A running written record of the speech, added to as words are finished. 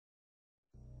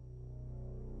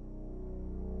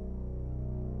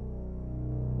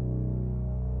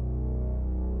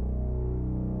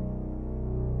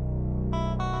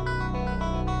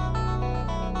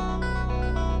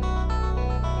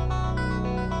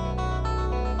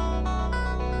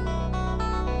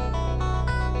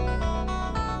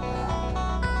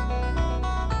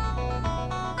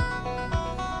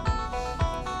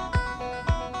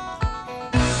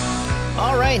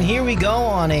right, and here we go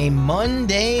on a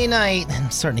Monday night.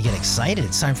 I'm starting to get excited.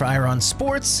 It's time for Ira on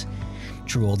Sports.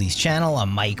 True Oldies Channel. I'm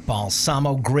Mike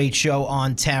Balsamo. Great show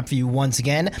on tap for you once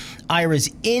again.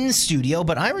 Ira's in studio,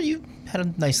 but Ira, you had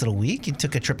a nice little week. You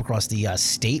took a trip across the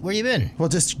state. Where you been? Well,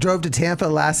 just drove to Tampa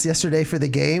yesterday for the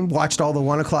game. Watched all the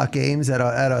 1 o'clock games at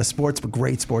a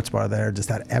great sports bar there. Just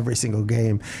had every single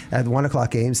game at the 1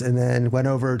 o'clock games, and then went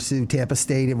over to Tampa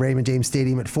Stadium, Raymond James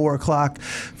Stadium at 4 o'clock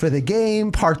for the game.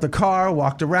 Parked the car,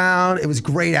 walked around. It was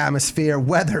great atmosphere.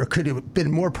 Weather could have been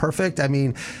more perfect. I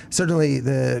mean, certainly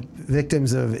the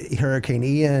victims of Hurricane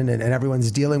Ian and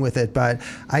everyone's dealing with it, but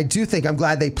I do think I'm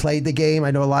glad they played the game.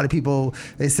 I know a lot of people,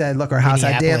 they said, look, our house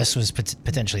had damage. Was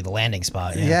potentially the landing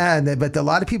spot. But a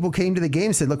lot of people came to the game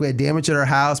and said, look, we had damage at our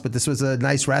house, but this was a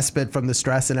nice respite from the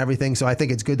stress and everything. So I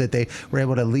think it's good that they were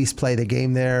able to at least play the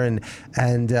game there. And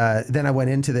then I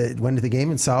went into the game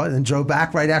and saw it and drove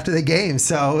back right after the game.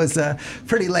 So it was a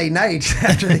pretty late night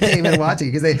after the game and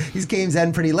watching, because these games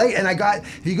end pretty late. And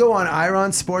if you go on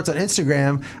Iron Sports on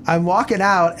Instagram, I'm walking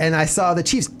out and I saw the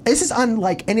Chiefs. This is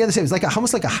unlike any other stadium. It's like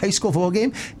almost like a high school football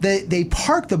game. They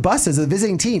park the buses of the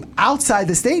visiting team outside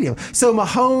the stadium. So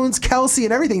Mahomes, Kelsey,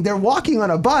 and everything, they're walking on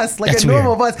a bus like a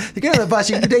normal bus. They get on the bus,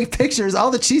 you can take pictures.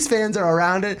 All the Chiefs fans are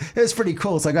around it. It was pretty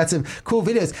cool. So I got some cool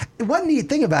videos. One neat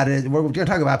thing about it is, we're going to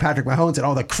talk about Patrick Mahomes and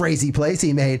all the crazy plays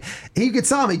he made. You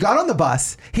saw him. He got on the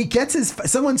bus. He gets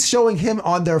someone's showing him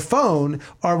on their phone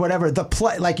or whatever the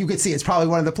play. Like you could see, it's probably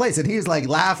one of the plays, and he's like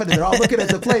laughing, and they're all looking at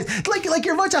the plays. Like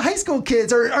you're a bunch of high school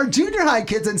kids or junior high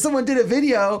kids, and someone did a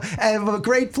video of a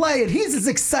great play, and he's as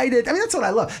excited. I mean, that's what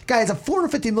I love. Guy has a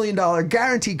 $450 million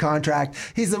guaranteed contract.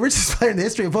 He's the richest player in the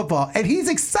history of football, and he's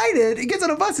excited. He gets on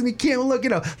a bus and he can't look.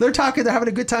 They're having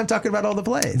a good time talking about all the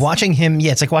plays. Watching him,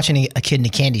 it's like watching a kid in a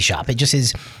candy shop. It just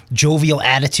his jovial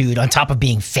attitude on top of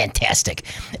being fantastic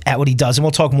at what he does. And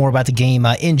we'll talk more about the game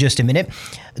in just a minute.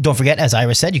 Don't forget, as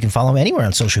Ira said, you can follow him anywhere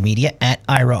on social media at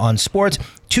Ira on Sports.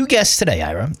 2 guests today,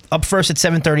 Ira. Up first at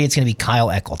 7:30, it's going to be Kyle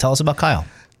Eckel. Tell us about Kyle.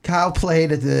 Kyle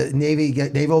played at the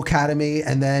Naval Academy,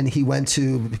 and then he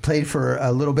played for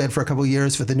a little bit for a couple of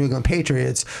years for the New England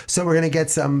Patriots. So we're going to get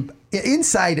some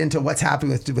insight into what's happening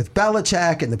with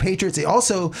Belichick and the Patriots. He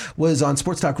also was on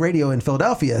Sports Talk Radio in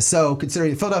Philadelphia. So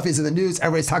considering Philadelphia's in the news,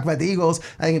 everybody's talking about the Eagles.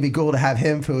 I think it'd be cool to have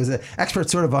him, who is an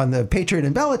expert sort of on the Patriot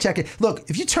and Belichick. Look,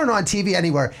 if you turn on TV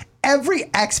anywhere, every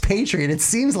expatriate, it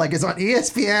seems like, is on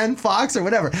ESPN, Fox, or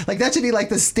whatever. Like, that should be like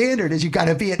the standard, is you got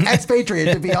to be an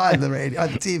expatriate to be on the radio,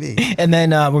 on the TV. And then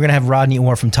we're going to have Rodney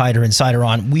Orr from Tider Insider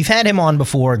on. We've had him on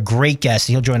before. Great guest.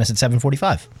 He'll join us at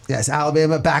 7:45. Yes,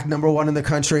 Alabama back #1 in the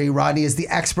country. Rodney is the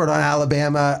expert on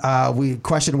Alabama. We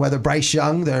questioned whether Bryce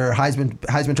Young, their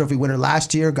Heisman Trophy winner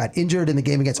last year, got injured in the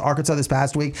game against Arkansas this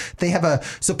past week. They have a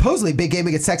supposedly big game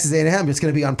against Texas A&M. It's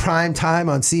going to be on prime time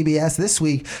on CBS this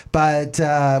week, but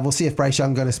we'll see if Bryce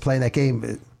Young is going to play in that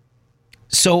game.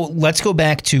 So let's go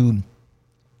back to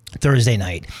Thursday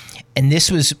night. And this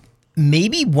was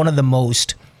maybe one of the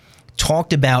most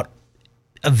talked about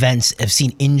events I've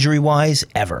seen injury-wise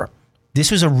ever. This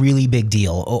was a really big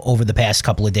deal over the past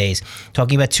couple of days,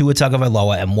 talking about Tua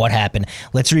Tagovailoa and what happened.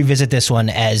 Let's revisit this one,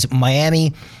 as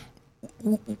Miami,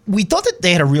 we thought that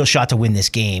they had a real shot to win this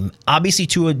game. Obviously,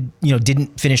 Tua,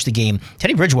 didn't finish the game.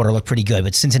 Teddy Bridgewater looked pretty good,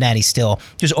 but Cincinnati still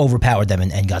just overpowered them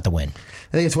and got the win.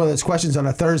 I think it's one of those questions on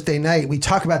a Thursday night. We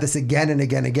talk about this again and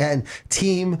again and again.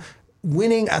 Team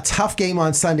winning a tough game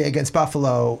on Sunday against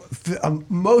Buffalo,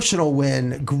 emotional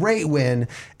win, great win,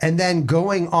 and then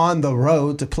going on the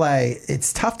road to play.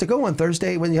 It's tough to go on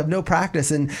Thursday when you have no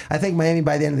practice, and I think Miami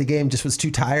by the end of the game just was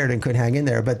too tired and couldn't hang in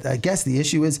there. But I guess the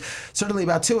issue is certainly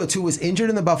about Tua. Tua was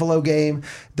injured in the Buffalo game.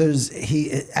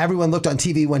 Everyone looked on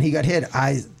TV when he got hit.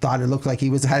 I thought it looked like he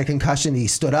had a concussion. He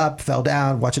stood up, fell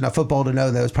down, watched enough football to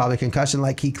know that it was probably a concussion,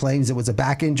 like he claims it was a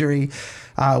back injury.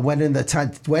 I was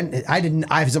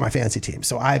on my fantasy team,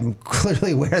 so I'm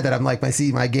clearly aware that I'm like,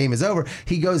 my game is over.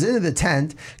 He goes into the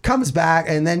tent, comes back,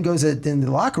 and then goes in the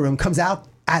locker room, comes out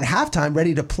at halftime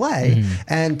ready to play,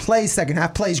 and plays second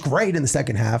half, plays great in the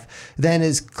second half, then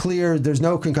is cleared. There's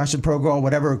no concussion protocol,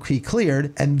 whatever he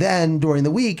cleared, and then during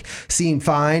the week seemed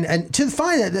fine. And to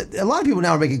find that a lot of people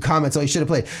now are making comments, he should have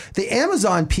played. The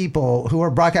Amazon people who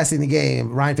are broadcasting the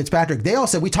game, Ryan Fitzpatrick, they all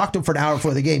said, we talked to him for an hour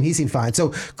before the game, he seemed fine. So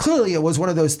clearly it was one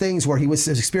of those things where he was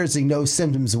experiencing no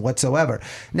symptoms whatsoever.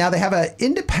 Now they have an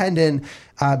independent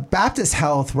Baptist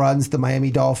Health runs the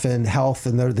Miami Dolphin Health,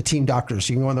 and they're the team doctors.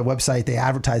 You can go on their website, they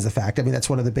advertise the fact. I mean, that's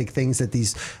one of the big things that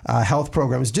these health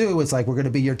programs do. It's like, we're going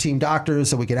to be your team doctors,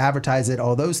 so we can advertise it,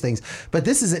 all those things. But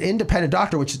this is an independent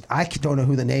doctor, which I don't know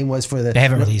who the name was for the. They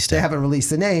haven't released it. They haven't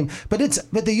released the name, but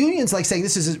the union's like saying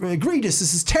this is egregious,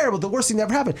 this is terrible, the worst thing that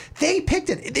ever happened. They picked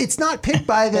it. It's not picked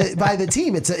by the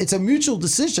team. It's a mutual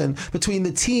decision between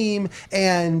the team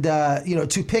and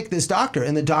to pick this doctor,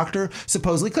 and the doctor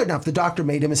supposedly cleared. Now, if the doctor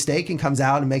made a mistake and comes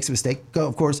out and makes a mistake,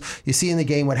 of course, you see in the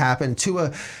game what happened.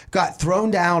 Tua got thrown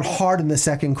down hard in the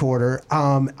second quarter.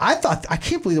 I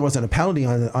can't believe there wasn't a penalty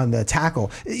on the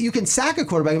tackle. You can sack a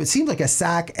quarterback. It seems like a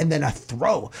sack and then a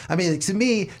throw. I mean, to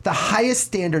me, the highest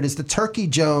standard is the Turkey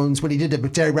Jones when he did to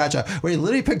Terry Bradshaw, where he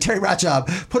literally picked Terry Bradshaw up,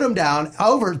 put him down,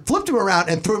 flipped him around,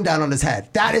 and threw him down on his head.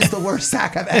 That is the worst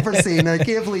sack I've ever seen. And I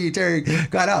can't believe Terry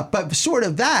got up. But short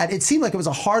of that, it seemed like it was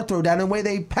a hard throw down in the way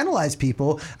they penalized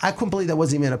people. I couldn't believe that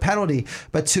wasn't even a penalty.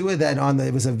 But Tua then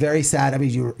it was a very sad. I mean,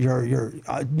 you're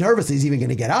nervous he's even going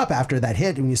to get up after that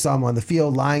hit when you saw him on the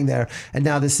field lying there. And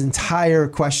now this entire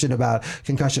question about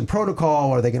concussion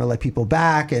protocol, are they going to let people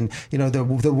back? And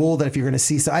the rule that if you're going to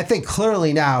see, so I think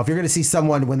clearly now if you're going to see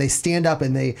someone when they stand up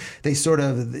and they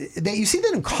you see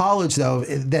that in college though,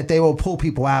 that they will pull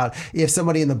people out if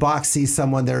somebody in the box sees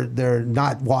someone they're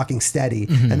not walking steady,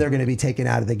 and they're going to be taken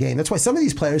out of the game. That's why some of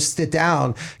these players sit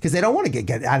down because they don't want to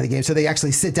get out of the game. So they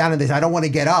actually sit down and they say, I don't want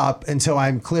to get up until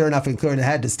I'm clear enough and clear in the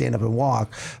head to stand up and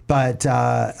walk. But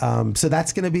so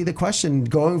that's going to be the question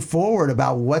going forward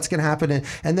about what's going to happen,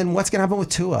 and then what's going to happen with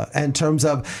Tua in terms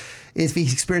of if he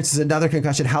experiences another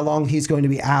concussion, how long he's going to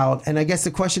be out. And I guess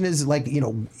the question is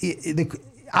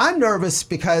I'm nervous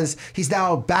because he's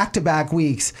now back-to-back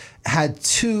weeks had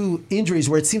two injuries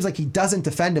where it seems like he doesn't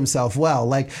defend himself well.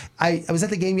 Like I was at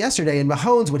the game yesterday, and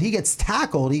Mahomes, when he gets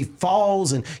tackled, he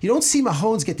falls, and you don't see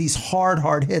Mahomes get these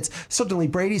hard hits. Certainly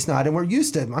Brady's not, and I'm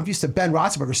used to Ben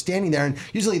Roethlisberger standing there, and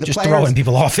usually the just players throwing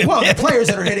people off him. Well, the players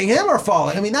that are hitting him are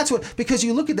falling. I mean, that's because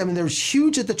you look at them and they're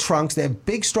huge at the trunks. They have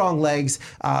big, strong legs,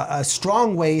 a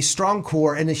strong waist, strong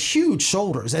core, and huge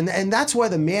shoulders. And that's why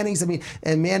the Mannings, and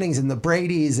the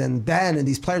Bradys and Ben and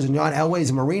these players and John Elways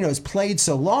and Marinos played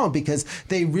so long, because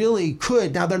they really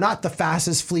could. Now, they're not the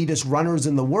fastest, fleetest runners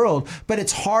in the world, but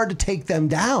it's hard to take them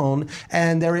down,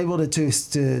 and they're able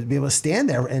to be able to stand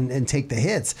there and take the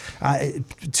hits.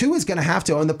 Tua is going to have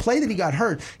to. On the play that he got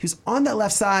hurt, he was on that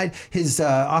left side. His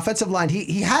offensive line,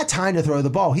 he had time to throw the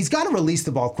ball. He's got to release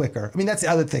the ball quicker. I mean, that's the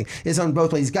other thing, is on both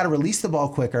plays. He's got to release the ball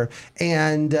quicker.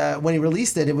 And when he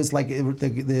released it, it was like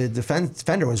the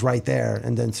defender was right there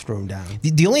and then threw him down.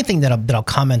 The only thing that I'll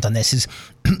comment on this is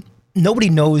nobody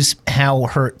knows how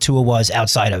hurt Tua was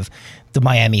outside of the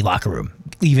Miami locker room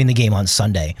leaving the game on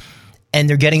Sunday. And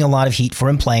they're getting a lot of heat for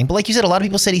him playing. But like you said, a lot of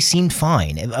people said he seemed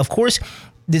fine. Of course,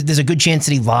 there's a good chance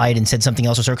that he lied and said something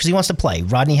else was hurt because he wants to play.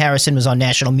 Rodney Harrison was on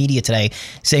national media today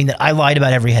saying that I lied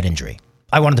about every head injury.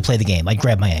 I wanted to play the game. I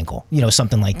grabbed my ankle,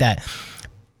 something like that.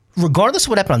 Regardless of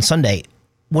what happened on Sunday,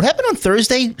 what happened on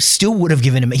Thursday still would have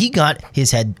given him, he got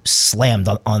his head slammed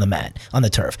on the mat, on the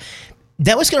turf.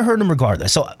 That was going to hurt him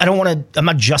regardless. So I'm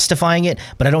not justifying it,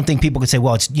 but I don't think people could say,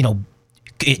 well, it's,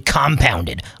 it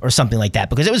compounded or something like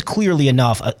that, because it was clearly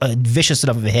enough, a vicious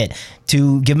enough of a hit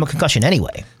to give him a concussion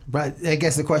anyway. But I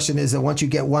guess the question is that once you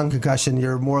get one concussion,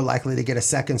 you're more likely to get a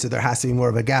second, so there has to be more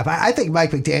of a gap. I think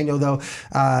Mike McDaniel, though,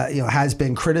 has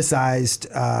been criticized.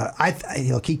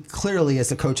 He clearly, as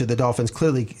the coach of the Dolphins,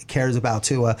 clearly cares about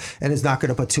Tua and is not going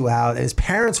to put Tua out. And his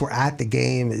parents were at the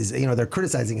game. They're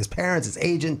criticizing his parents, his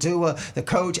agent, Tua, the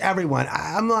coach, everyone.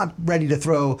 I'm not ready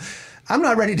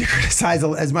to criticize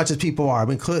as much as people are. I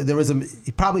mean, clearly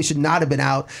he probably should not have been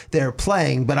out there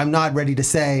playing, but I'm not ready to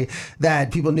say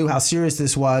that people knew how serious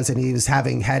this was and he was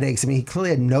having headaches. I mean, he clearly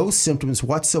had no symptoms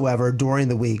whatsoever during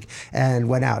the week and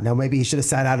went out. Now, maybe he should have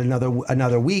sat out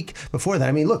another week before that.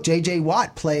 I mean, look, J.J.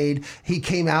 Watt played. He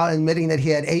came out admitting that he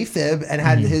had AFib and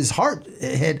had his heart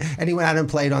hit, and he went out and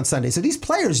played on Sunday. So these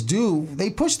players they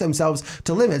push themselves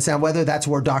to limits. Now, whether that's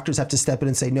where doctors have to step in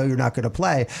and say, no, you're not going to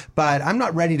play. But I'm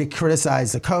not ready to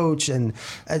criticize the coach, and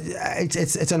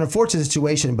it's an unfortunate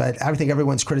situation, but I think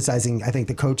everyone's criticizing, I think,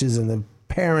 the coaches and the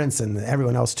parents and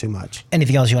everyone else too much.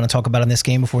 Anything else you want to talk about in this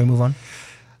game before we move on?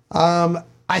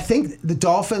 I think the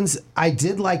Dolphins, I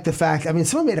did like the fact,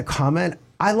 someone made a comment,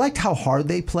 I liked how hard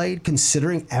they played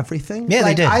considering everything. Yeah,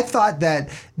 they did. I thought that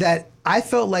I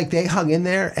felt like they hung in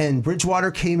there, and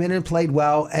Bridgewater came in and played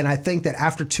well. And I think that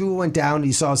after Tua went down,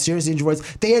 you saw serious injuries.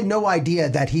 They had no idea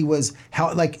that he was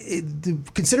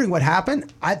considering what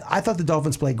happened. I thought the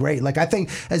Dolphins played great. Like I think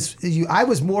I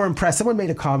was more impressed. Someone made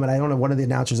a comment. I don't know, one of the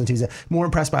announcers on Tuesday, more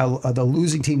impressed by the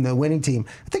losing team than the winning team.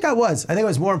 I think I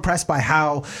was more impressed by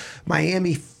how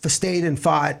Miami stayed and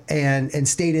fought and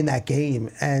stayed in that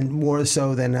game, and more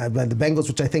so than the Bengals,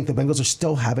 which I think the Bengals are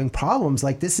still having problems.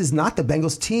 Like this is not the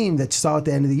Bengals team that you saw at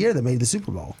the end of the year that made the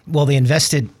Super Bowl. Well, they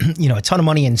invested, a ton of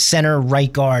money in center,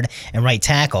 right guard, and right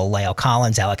tackle, La'el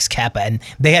Collins, Alex Kappa, and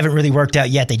they haven't really worked out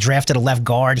yet. They drafted a left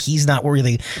guard. He's not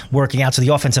really working out, so the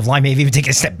offensive line may have even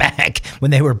taken a step back when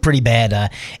they were pretty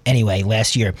bad anyway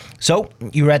last year. So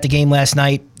you were at the game last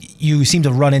night. You seem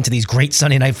to run into these great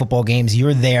Sunday night football games.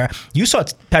 You're there. You saw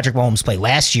Patrick Mahomes play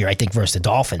last year, I think, versus the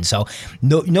Dolphins. So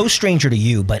no stranger to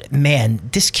you. But, man,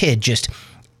 this kid just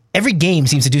every game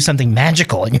seems to do something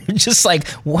magical. And you're just like,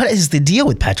 what is the deal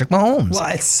with Patrick Mahomes? Well,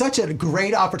 it's such a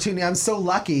great opportunity. I'm so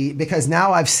lucky because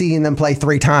now I've seen them play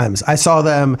 3 times. I saw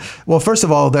them. Well, first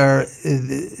of all, they're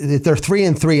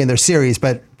 3-3 in their series,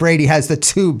 but Brady has the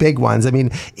 2 big ones. I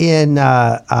mean, in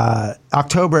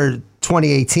October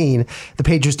 2018, the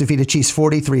Patriots defeated Chiefs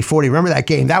 43-40. Remember that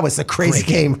game? That was a crazy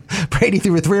game. Brady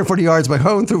threw for 340 yards.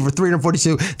 Mahomes threw for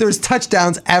 342. There was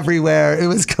touchdowns everywhere. It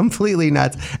was completely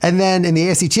nuts. And then in the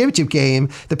AFC Championship game,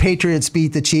 the Patriots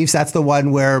beat the Chiefs. That's the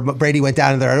one where Brady went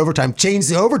down in there at overtime,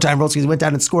 changed the overtime rules because he went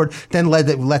down and scored, then let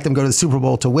them go to the Super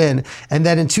Bowl to win. And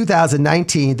then in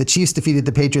 2019, the Chiefs defeated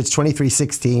the Patriots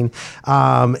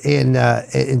 23-16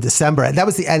 in December. And it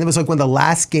was like one of the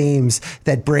last games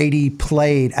that Brady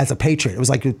played as a Patriot. It was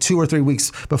like 2 or 3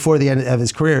 weeks before the end of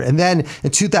his career. And then in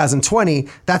 2020,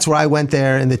 that's where I went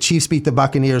there, and the Chiefs beat the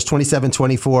Buccaneers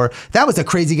 27-24. That was a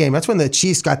crazy game. That's when the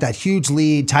Chiefs got that huge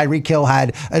lead. Tyreek Hill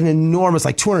had an enormous,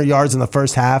 200 yards in the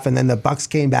first half, and then the Bucs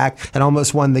came back and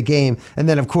almost won the game. And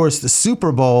then, of course, the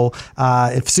Super Bowl,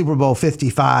 Super Bowl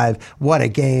 55, what a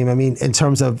game. I mean,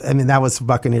 that was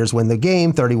Buccaneers win the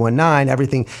game, 31-9,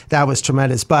 everything. That was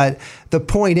tremendous. But the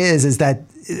point is that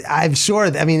I'm sure,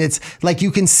 it's like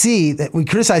you can see that we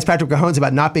criticize Patrick Mahomes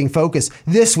about not being focused.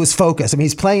 This was focused. I mean,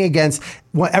 he's playing against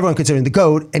what everyone considering the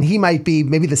GOAT, and he might be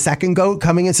maybe the second GOAT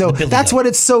coming in. So that's what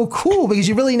it's so cool, because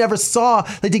you really never saw,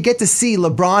 to get to see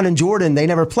LeBron and Jordan, they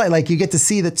never play. You get to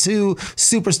see the 2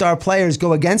 superstar players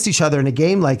go against each other in a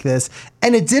game like this,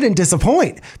 and it didn't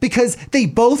disappoint because they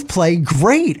both play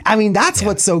great. I mean, that's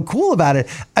what's so cool about it.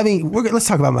 I mean, let's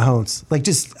talk about Mahomes.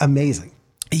 Just amazing.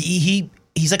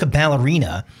 He's like a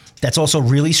ballerina that's also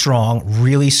really strong,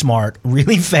 really smart,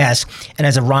 really fast, and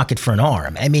has a rocket for an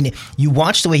arm. I mean, you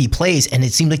watch the way he plays, and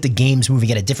it seemed like the game's moving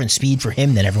at a different speed for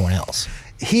him than everyone else.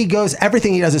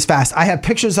 Everything he does is fast. I have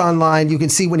pictures online. You can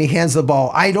see when he hands the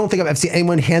ball. I don't think I've ever seen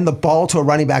anyone hand the ball to a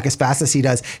running back as fast as he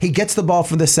does. He gets the ball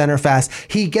from the center fast.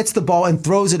 He gets the ball and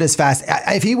throws it as fast.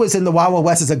 If he was in the Wild Wild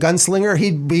West as a gunslinger,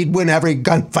 he'd win every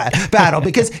gun battle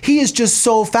because he is just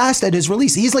so fast at his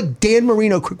release. He's like Dan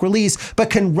Marino, quick release, but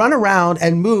can run around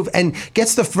and move and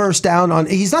gets the first down on.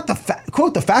 He's not the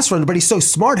fast runner, but he's so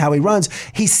smart how he runs.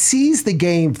 He sees the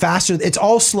game faster. It's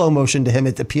all slow motion to him,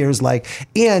 it appears like.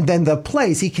 And then the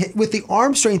play. He can, with the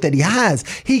arm strength that he has,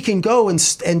 he can go and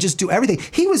just do everything.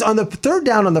 He was on the 3rd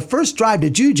down on the first drive to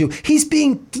Juju. He's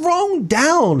being thrown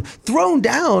down,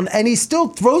 and he still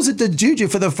throws it to Juju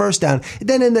for the first down.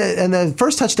 Then in the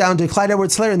first touchdown to Clyde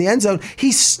Edwards-Helaire in the end zone,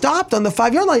 he stopped on the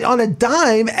 5-yard line on a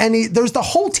dime, and there's the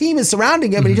whole team is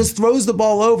surrounding him, and he just throws the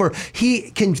ball over.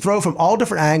 He can throw from all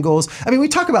different angles. I mean, we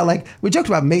joked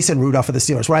about Mason Rudolph for the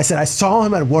Steelers, where I said I saw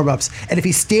him at warm-ups, and if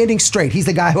he's standing straight, he's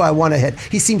the guy who I want to hit.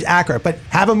 He seems accurate, but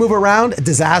have him move around, a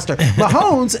disaster.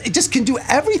 Mahomes just can do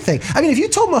everything. I mean, if you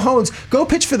told Mahomes, go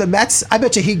pitch for the Mets, I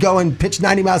bet you he'd go and pitch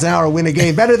 90 miles an hour and win a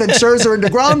game better than Scherzer and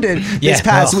DeGrom did this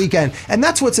past weekend. And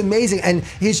that's what's amazing. And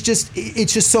it's just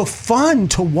so fun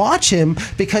to watch him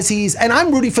because and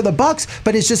I'm rooting for the Bucs,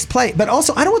 but it's just play. But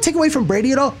also, I don't want to take away from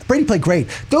Brady at all. Brady played great.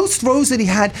 Those throws that he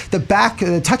had,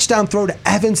 the touchdown throw to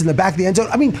Evans in the back of the end zone,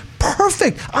 I mean,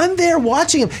 perfect. I'm there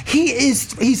watching him.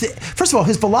 He's first of all,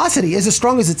 his velocity is as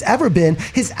strong as it's ever been.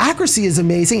 His accuracy is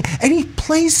amazing, and he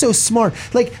plays so smart.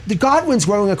 The Godwin's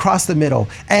rolling across the middle,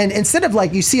 and instead of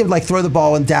you see him throw the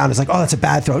ball and down, it's oh, that's a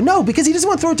bad throw. No, because he doesn't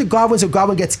want to throw it to Godwin, so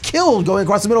Godwin gets killed going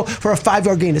across the middle for a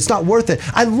 5-yard gain. It's not worth it.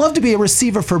 I'd love to be a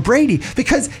receiver for Brady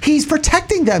because he's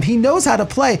protecting them. He knows how to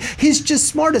play. He's just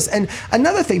smartest. And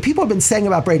another thing people have been saying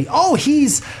about Brady,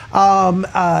 he's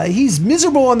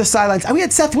miserable on the sidelines. We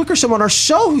had Seth Wickersham on on our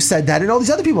show who said that, and all these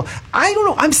other people. I don't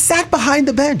know. I'm sat behind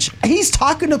the bench. He's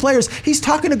talking to players. He's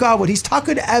talking to Godwin. He's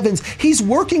talking to Evans. He's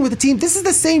working with the team. This is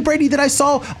the same Brady that I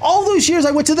saw all those years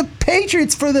I went to the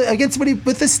Patriots with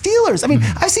the Steelers. I mean,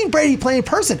 I've seen Brady play in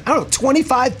person, I don't know,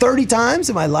 25, 30 times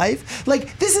in my life.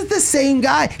 Like, this is the same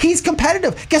guy. He's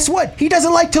competitive. Guess what? He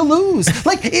doesn't like to lose.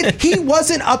 Like, if he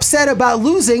wasn't upset about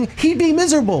losing, he'd be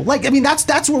miserable. Like, I mean,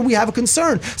 that's where we have a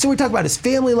concern. So we talk about his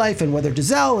family life and whether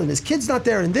Giselle and his kid's not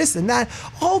there and this and that,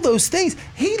 all those things.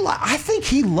 I think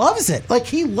he loves it. Like,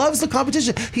 he loves the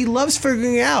competition. He loves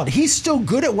figuring it out. He's still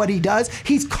good at what he does.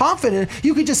 He's confident.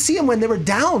 You could just see him when they were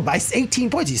down by 18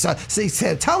 points. He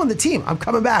said, telling the team, I'm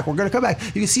coming back. We're going to come back.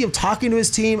 You can see him talking to his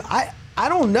team. I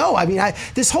don't know. I mean,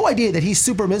 this whole idea that he's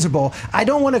super miserable, I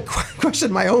don't want to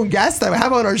question my own guests that I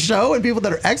have on our show and people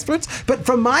that are experts, but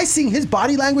from my seeing his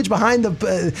body language behind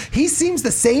he seems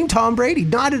the same Tom Brady,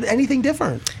 not anything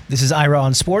different. This is Ira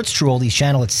on Sports, True Oldies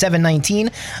channel at 7:19.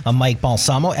 I'm Mike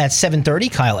Balsamo at 7:30.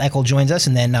 Kyle Eckel joins us,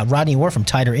 and then Rodney Orr from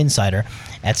Tider Insider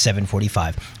at 7:45.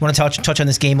 I want to touch on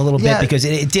this game a little bit because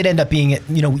it did end up being,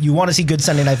 you want to see good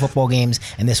Sunday night football games,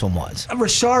 and this one was.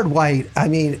 Rashard White, I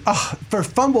mean, for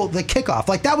fumble, the kickoff,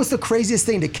 like that was the craziest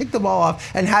thing, to kick the ball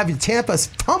off and have Tampa's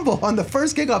fumble on the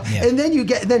first kickoff, and then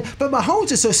but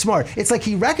Mahomes is so smart. It's like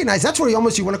he recognized, that's where you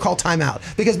want to call timeout,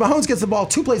 because Mahomes gets the ball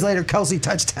 2 plays later, Kelsey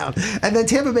touchdown, and then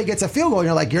Tampa Bay gets a field goal, and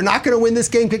you're like, you're not going to win this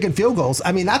game kicking field goals.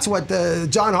 I mean, that's what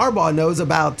John Harbaugh knows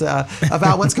about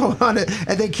what's going on.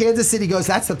 And then Kansas City goes,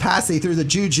 that's the pass. He threw the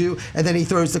Juju, and then he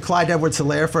throws the Clyde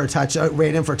Edwards-Helaire for a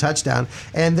ran in for a touchdown.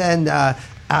 And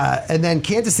then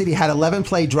Kansas City had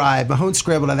 11-play drive. Mahomes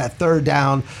scrambled on that third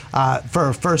down for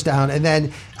a first down, and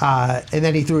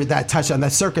then he threw that touchdown,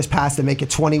 that circus pass to make it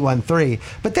 21-3.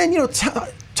 But then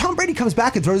Tom Brady comes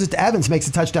back and throws it to Evans, makes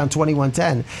a touchdown,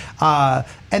 21-10.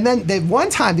 And then one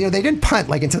time, they didn't punt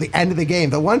until the end of the game.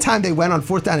 The one time they went on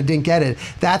fourth down and didn't get it,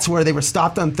 that's where they were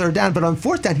stopped on third down. But on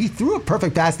fourth down, he threw a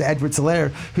perfect pass to Edwards-Helaire,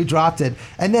 who dropped it.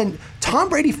 And then Tom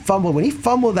Brady fumbled. When he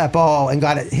fumbled that ball and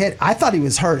got it hit, I thought he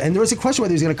was hurt. And there was a question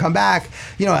whether he was going to come back.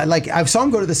 I saw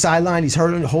him go to the sideline. He's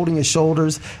hurt, holding his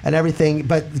shoulders and everything.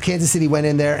 But Kansas City went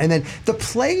in there. And then the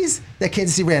plays that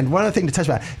Kansas City ran, one other thing to touch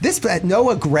about. This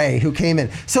Noah Gray, who came in.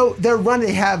 So they're running.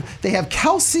 They have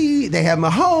Kelsey, they have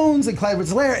Mahomes and Clyde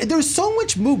Edwards-Helaire. There's so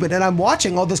much movement, and I'm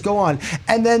watching all this go on.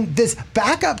 And then this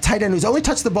backup tight end who's only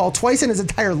touched the ball twice in his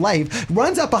entire life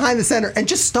runs up behind the center and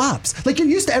just stops. Like, you're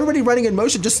used to everybody running in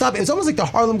motion, just stop. It's almost like the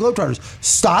Harlem Globetrotters.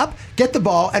 Stop, get the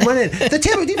ball, and run in. The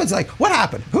Tampa defense is like, what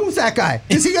happened? Who's that guy?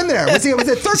 Is he in there? Was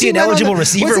it 13? Is he an eligible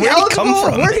receiver? Where did he come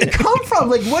from? Where did he come from?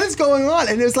 Like, what is going on?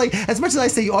 And it's like, as much as I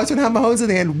say you always want to have Mahomes in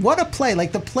the end, what a play.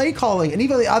 Like, the play calling, and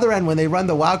even the other end when they run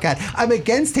the Wildcat, I'm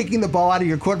against taking the ball out of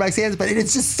your quarterback's hands, but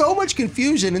it's just so much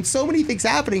confusion and so many things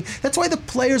happening. That's why the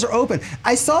players are open.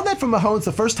 I saw that from Mahomes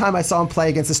the first time I saw him play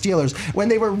against the Steelers, when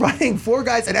they were running 4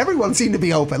 guys and everyone seemed to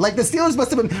be open. Like, the Steelers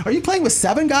must have been, are you playing with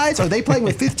 7 guys? Are they playing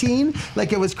with 15?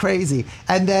 Like, it was crazy.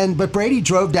 But Brady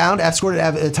drove down, scored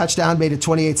a touchdown, made it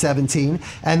 28-17,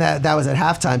 and that was at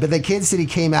halftime. But then Kansas City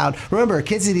came out. Remember,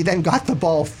 Kansas City then got the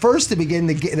ball first to begin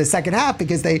the second half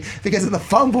because of the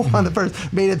fumble on the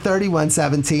first, made it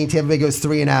 31-17. Tampa Bay goes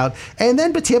 3 and out.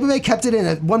 But Tampa Bay kept it in.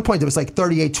 At one point, it was like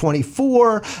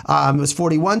 38-24. It was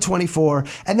 41-24.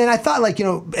 And then I thought,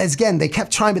 again, they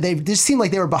kept trying, but they just seemed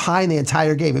like they were behind the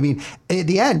entire game. I mean, at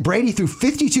the end, Brady threw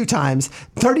 52 times,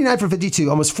 39 for 52,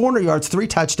 almost 400 yards, 3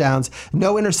 touchdowns,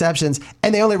 no interceptions,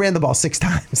 and they only ran the ball 6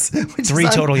 times. 3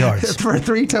 total yards. For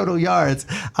 3 total yards.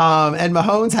 And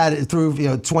Mahomes had it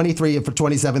through 23 for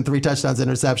 27, 3 touchdowns,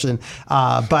 interception.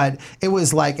 But it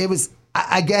was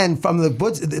again, from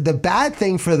the bad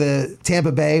thing for the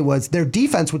Tampa Bay was their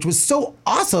defense, which was so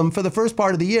awesome for the first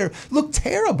part of the year, looked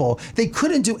terrible. They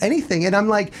couldn't do anything. And I'm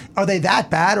like, are they that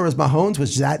bad, or is Mahomes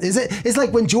was that? It's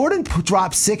like when Jordan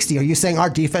dropped 60, are you saying our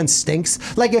defense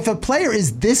stinks? Like, if a player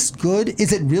is this good,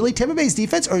 is it really Tampa Bay's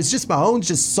defense, or is just Mahomes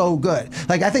just so good?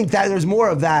 Like, I think that there's more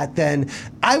of that than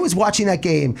I was watching that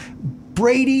game.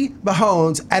 Brady,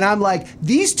 Mahomes, and I'm like,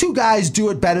 these 2 guys do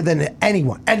it better than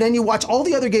anyone. And then you watch all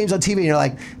the other games on TV and you're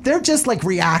like, they're just like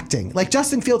reacting. Like,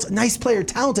 Justin Fields, nice player,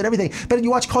 talented, everything. But then you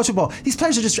watch college football, these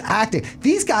players are just reacting.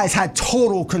 These guys had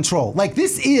total control. Like,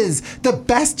 this is the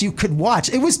best you could watch.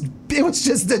 It was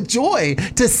just a joy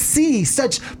to see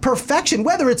such perfection,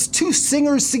 whether it's 2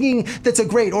 singers singing that's a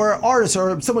great, or an artist,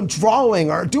 or someone drawing,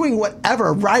 or doing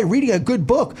whatever, right? Reading a good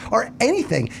book, or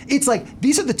anything. It's like,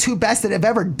 these are the 2 best that have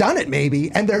ever done it, maybe,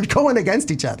 and they're going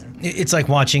against each other. It's like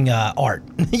watching art.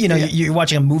 You're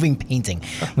watching a moving painting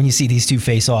when you see these 2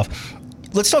 face off.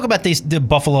 Let's talk about the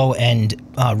Buffalo and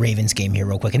Ravens game here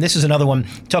real quick. And this is another one.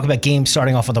 Talk about games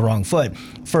starting off on the wrong foot.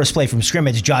 First play from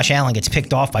scrimmage, Josh Allen gets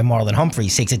picked off by Marlon Humphrey,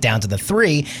 takes it down to the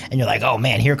 3, and you're like, oh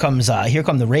man, here come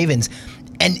the Ravens.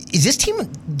 And is this team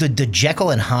the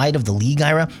Jekyll and Hyde of the league,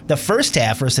 Ira? The first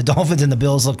half versus the Dolphins and the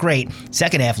Bills look great.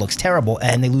 Second half looks terrible,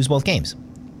 and they lose both games.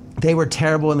 They were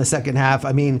terrible in the second half.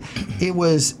 I mean, it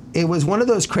was one of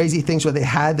those crazy things where they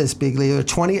had this big lead. They were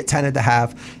 20-10 at the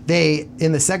half.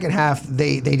 In the second half,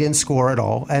 they didn't score at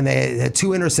all, and they had 2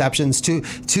 interceptions, two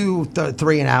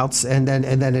 3-and-outs, and then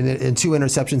 2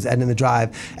 interceptions ending the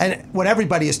drive. And what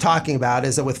everybody is talking about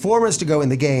is that with 4 minutes to go in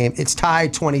the game, it's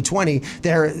tied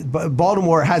 20-20.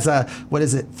 Baltimore has a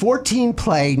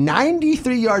 14-play,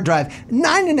 93-yard drive,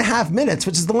 9.5 minutes,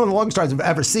 which is one of the longest drives I've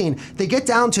ever seen. They get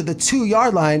down to the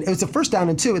 2-yard line. It was a first down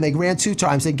and 2, and they ran 2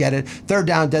 times. They get it. Third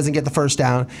down doesn't get the first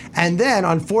down. And then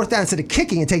on fourth down, instead of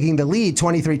kicking and taking the lead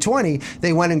 23-20,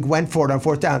 they went for it on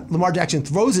fourth down. Lamar Jackson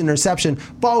throws an interception.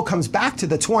 Ball comes back to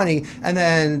the 20, and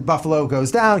then Buffalo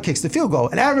goes down, kicks the field goal.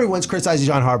 And everyone's criticizing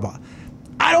John Harbaugh.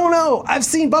 I don't know. I've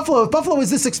seen Buffalo. Buffalo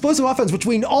is this explosive offense, which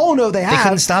we all know they have. They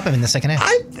couldn't stop him in the second half.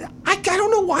 I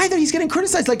don't know why he's getting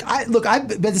criticized. I've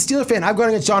been a Steeler fan. I've gone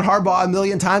against John Harbaugh a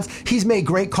million times. He's made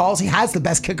great calls. He has the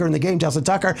best kicker in the game, Justin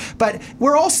Tucker. But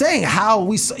we're all saying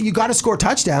you got to score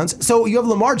touchdowns. So you have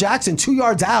Lamar Jackson 2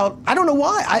 yards out. I don't know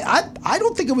why. I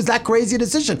don't think it was that crazy a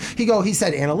decision. He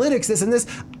said analytics, this and this.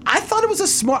 I thought it was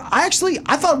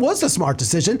I thought it was a smart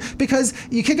decision because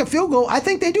you kick a field goal. I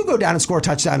think they do go down and score a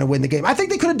touchdown and win the game. I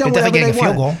think they could have done whatever they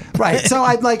wanted. Goal. Right. So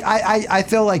I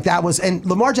feel like that was, and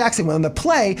Lamar Jackson on the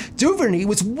play, Duvernay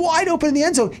was wide open in the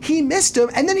end zone. He missed him,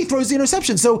 and then he throws the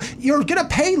interception. So you're going to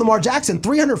pay Lamar Jackson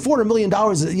 $300-400 million,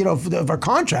 of our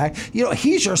contract.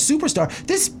 He's your superstar.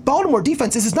 This Baltimore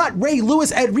defense, this is not Ray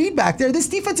Lewis, Ed Reed back there. This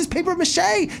defense is paper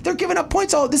mache. They're giving up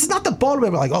points. This is not the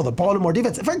Baltimore. The Baltimore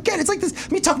defense. Forget it's like this.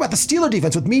 Let me talk about the Steeler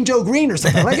defense with Mean Joe Green or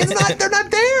something. It's not. They're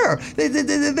not there.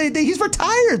 He's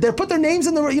retired. They put their names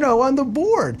in the on the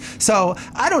board. So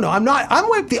I don't know. I'm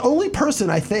like the only person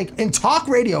I think in talk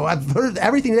radio, I've heard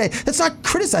everything today, that's not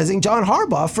criticizing John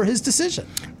Harbaugh for his decision.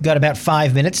 Got about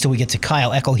 5 minutes till we get to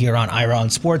Kyle Eckel here on Ira on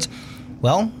Sports.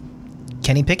 Well,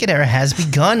 Kenny Pickett era has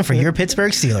begun for your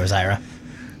Pittsburgh Steelers, Ira.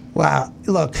 Wow.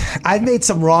 Look, I've made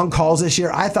some wrong calls this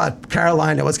year. I thought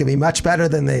Carolina was going to be much better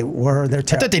than they were. I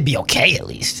thought they'd be okay at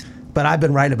least. But I've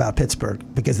been right about Pittsburgh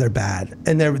because they're bad.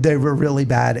 And they were really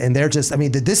bad. And they're just,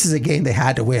 this is a game they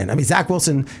had to win. Zach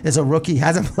Wilson is a rookie,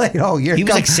 hasn't played all year. He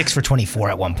was like 6 for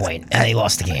 24 at one point, and they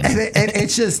lost the game. And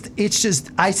it's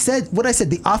just, I said,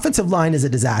 the offensive line is a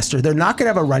disaster. They're not going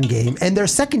to have a run game, and their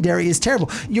secondary is terrible.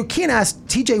 You can't ask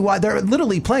TJ Watt, they're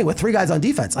literally playing with 3 guys on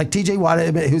defense, like TJ Watt,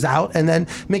 who's out, and then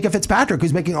Minka Fitzpatrick,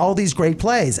 who's making all these great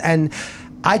plays. And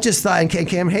I just thought, and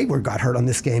Cam Hayward got hurt on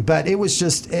this game, but it was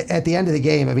just at the end of the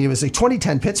game. It was like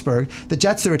 2010 Pittsburgh. The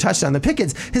Jets threw a touchdown. The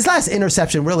Pickens, his last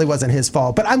interception really wasn't his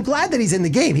fault, but I'm glad that he's in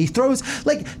the game. He throws,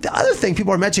 the other thing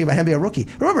people are mentioning about him being a rookie.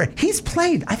 Remember, he's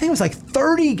played, I think it was like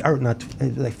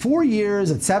 4 years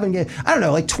at 7 games. I don't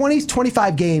know, like 20,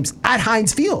 25 games at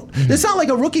Heinz Field. Mm-hmm. It's not like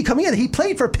a rookie coming in. He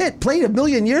played for Pitt, played a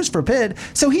million years for Pitt.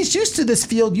 So he's used to this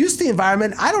field, used to the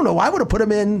environment. I don't know. I would have put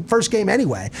him in first game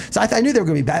anyway. So I knew they were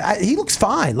going to be bad. He looks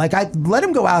fine. I let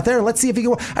him go out there and let's see if he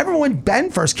can. I remember when Ben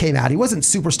first came out, he wasn't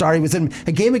superstar. He was in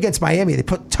a game against Miami. They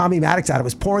put Tommy Maddox out. It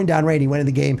was pouring down rain. He went in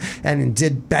the game and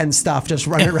did Ben stuff, just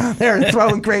running around there and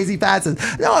throwing crazy passes.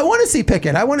 No, I want to see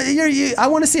Pickett. I want to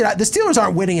see it. The Steelers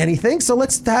aren't winning anything, so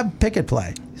let's have Pickett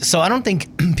play. So I don't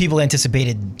think people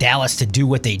anticipated Dallas to do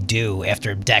what they do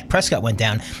after Dak Prescott went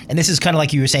down. And this is kind of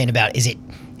like you were saying about, is it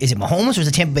Mahomes or is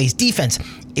it Tampa Bay's defense?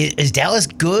 Is Dallas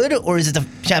good, or is it the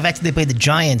fact that they played the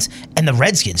Giants and the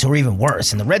Redskins, who are even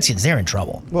worse? And the Redskins, they're in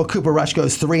trouble. Well, Cooper Rush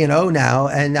goes 3-0 now,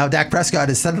 and now Dak Prescott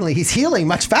he's healing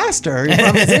much faster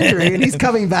from his injury, and he's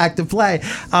coming back to play.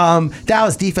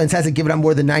 Dallas defense hasn't given up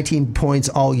more than 19 points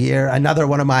all year. Another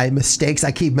one of my mistakes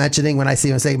I keep mentioning when I see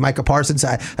him say Micah Parsons.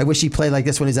 I wish he played like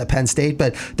this when he's at Penn State,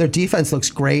 but their defense looks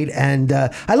great, and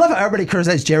I love how everybody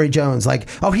criticizes Jerry Jones.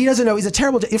 He doesn't know, he's a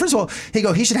terrible. First of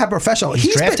all, he should have professional.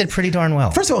 He's drafted pretty darn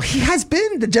well. First of all, he has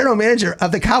been the general manager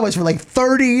of the Cowboys for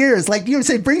 30 years. You would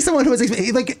say, bring someone who has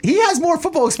he has more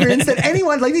football experience than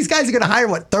anyone. These guys are going to hire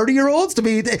 30-year-olds to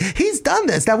be. He's done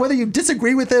this. Now, whether you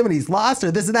disagree with him and he's lost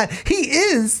or this and that, he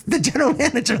is the general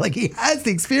manager. He has the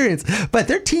experience. But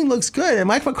their team looks good. And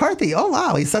Mike McCarthy, oh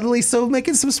wow, he's suddenly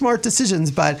making some smart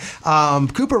decisions. But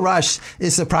Cooper Rush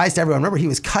is surprised everyone. Remember, he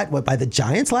was cut by the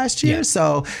Giants last year. Yeah.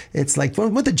 So it's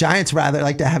would the Giants rather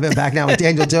like to have him back now with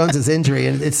Daniel Jones' injury?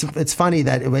 And it's funny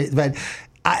that, but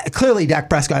clearly, Dak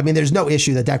Prescott, I mean, there's no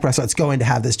issue that Dak Prescott's going to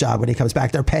have this job when he comes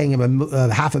back. They're paying him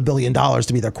 $500 million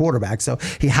to be their quarterback, so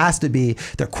he has to be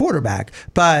their quarterback.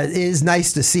 But it is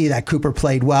nice to see that Cooper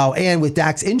played well, and with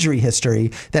Dak's injury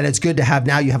history, that it's good to have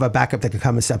now you have a backup that can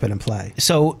come and step in and play.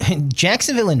 So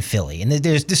Jacksonville and Philly, and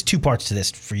there's two parts to this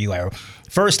for you, Ira.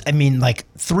 First, I mean, like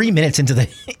 3 minutes into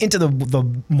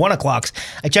the 1 o'clocks,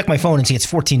 I check my phone and see it's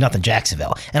 14-0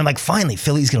 Jacksonville, and I'm like, finally,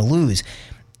 Philly's going to lose.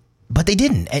 But they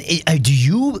didn't. Do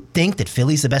you think that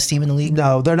Philly's the best team in the league?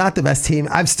 No, they're not the best team.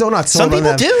 I'm still not sold on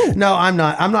them. Some people do. No, I'm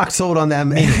not. I'm not sold on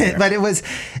them. But it was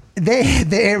they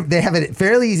have a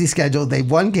fairly easy schedule. They've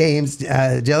won games.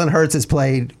 Jalen Hurts has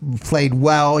played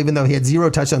well, even though he had 0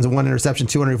 touchdowns and 1 interception,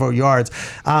 204 yards.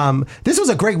 This was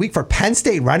a great week for Penn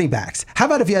State running backs. How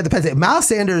about if you had the Penn State? Miles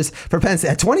Sanders for Penn State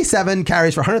had 27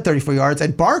 carries for 134 yards,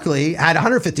 and Barkley had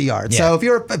 150 yards. Yeah. So if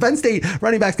you're Penn State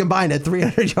running backs combined at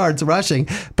 300 yards rushing,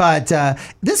 but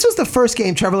this was the first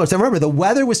game Trevor Lawrence. I remember the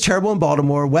weather was terrible in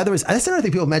Baltimore. That's another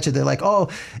thing people mentioned. They're like, oh,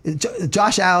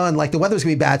 Josh Allen, like the weather was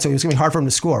going to be bad, so it was going to be hard for him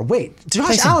to score. Wait,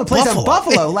 Josh Allen plays in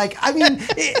Buffalo. Like, I mean,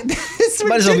 it's ridiculous.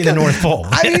 Might as well be the North Pole.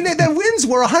 I mean, the winds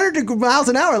were 100 miles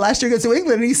an hour last year against New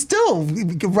England, and he's still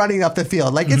running up the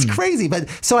field. Like, it's crazy. But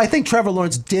so I think Trevor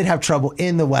Lawrence did have trouble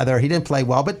in the weather. He didn't play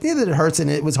well, but neither did Hurts,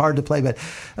 and it was hard to play. But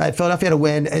Philadelphia had a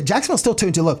win. Jacksonville's still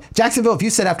 2-2. Look, Jacksonville, if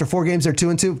you said after 4 games they're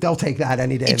 2-2, they'll take that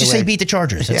any day. Just say beat the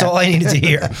Chargers. That's all I needed to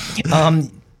hear.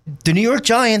 The New York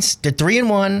Giants, they're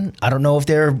 3-1. I don't know if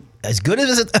they're as good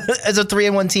as a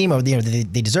 3-1 team, or they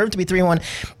deserve to be 3-1,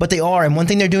 but they are. And one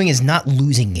thing they're doing is not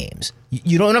losing games.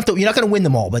 You don't have to. You're not going to win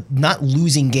them all, but not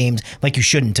losing games like you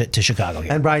shouldn't to Chicago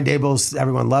here. And Brian Daboll's,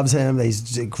 everyone loves him.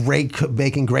 He's great,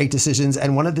 making great decisions.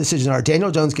 And one of the decisions are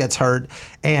Daniel Jones gets hurt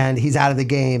and he's out of the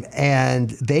game. And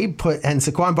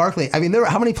Saquon Barkley. I mean,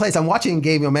 how many plays I'm watching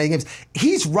many games.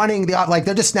 He's running like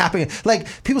they're just snapping.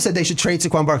 Like people said they should trade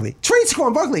Saquon Barkley. Trade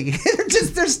Saquon Barkley.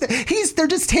 they're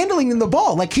just handling the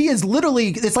ball. Like he is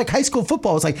literally. It's like high school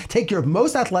football. It's like take your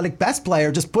most athletic, best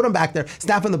player, just put him back there,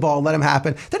 snap him the ball, let him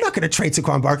happen. They're not going to trade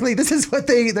Saquon Barkley. This is what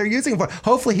they're using him for.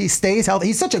 Hopefully he stays healthy.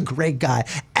 He's such a great guy.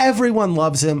 Everyone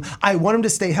loves him. I want him to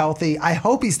stay healthy. I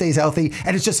hope he stays healthy.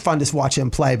 And it's just fun to watch him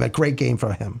play, but great game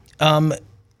for him. I'm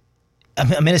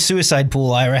in a suicide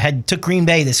pool, Ira. Took Green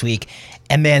Bay this week,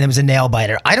 and man, it was a nail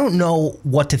biter. I don't know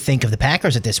what to think of the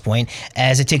Packers at this point,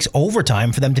 as it takes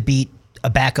overtime for them to beat a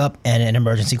backup and an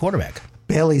emergency quarterback.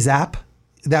 Bailey Zapp.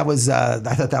 That was, I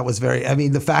thought that was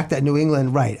the fact that New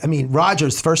England, right. I mean,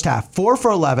 Rodgers, first half, 4 for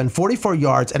 11, 44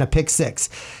 yards, and a pick 6.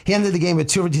 He ended the game with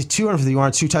 250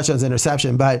 yards, 2 touchdowns,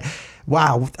 interception. But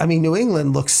wow, I mean, New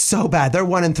England looks so bad. They're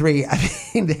 1-3.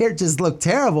 I mean, they just look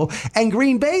terrible. And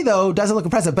Green Bay, though, doesn't look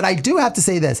impressive. But I do have to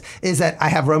say this, is that I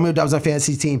have Romeo Doubs on my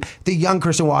fantasy team. The young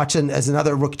Christian Watson as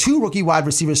another 2 rookie wide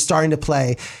receivers starting to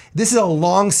play. This is a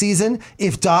long season.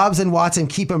 If Dobbs and Watson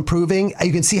keep improving,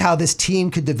 you can see how this team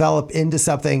could develop into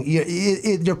something.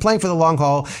 You're playing for the long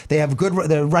haul. They have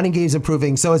the running game's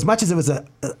improving. So as much as it was an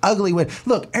ugly win,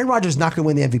 look, Aaron Rodgers is not going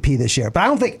to win the MVP this year. But I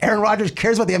don't think Aaron Rodgers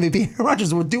cares about the MVP. Aaron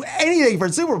Rodgers would do anything for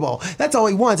Super Bowl. That's all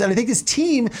he wants. And I think this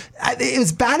team,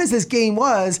 as bad as this game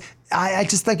was, I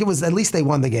just think it was, at least they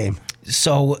won the game.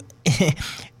 So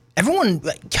everyone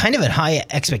kind of had high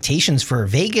expectations for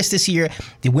Vegas this year.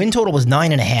 The win total was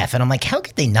 9.5. And I'm like, how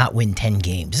could they not win 10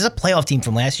 games? This is a playoff team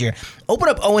from last year. Open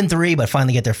up 0-3, but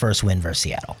finally get their first win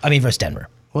versus Denver.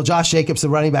 Well, Josh Jacobs, the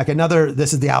running back,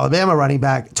 this is the Alabama running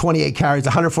back, 28 carries,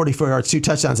 144 yards, 2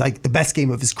 touchdowns, like the best game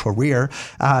of his career.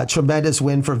 Tremendous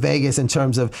win for Vegas in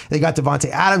terms of they got Devontae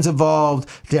Adams involved,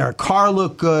 Derek Carr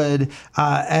looked good,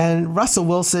 and Russell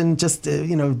Wilson just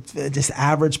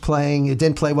average playing. It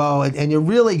didn't play well, and you're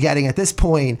really getting at this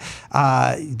point,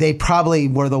 they probably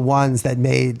were the ones that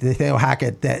made Nathaniel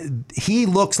Hackett that he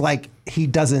looks like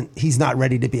he's not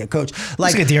ready to be a coach. Like,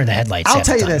 let's get deer in the headlights. I'll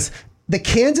tell you this. The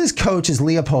Kansas coach is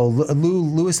Leopold,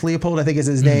 Louis Leopold, I think is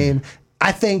his name.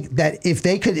 I think that if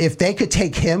they could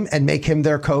take him and make him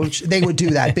their coach, they would do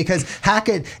that because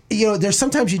Hackett, there's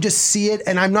sometimes you just see it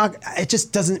and it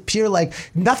just doesn't appear like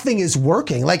nothing is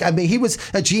working. Like, I mean, he was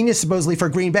a genius supposedly for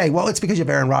Green Bay. Well, it's because you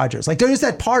have Aaron Rodgers. Like there is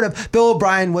that part of Bill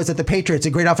O'Brien was at the Patriots, a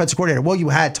great offensive coordinator. Well, you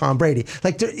had Tom Brady.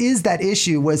 Like there is that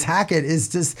issue was Hackett is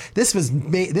just, this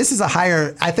is a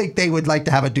hire, I think they would like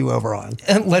to have a do-over on.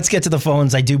 Let's get to the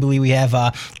phones. I do believe we have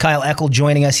Kyle Eckel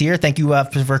joining us here. Thank you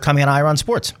for coming on Ira on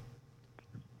Sports.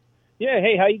 Yeah,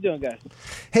 hey, how you doing, guys?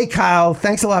 Hey, Kyle,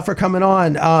 thanks a lot for coming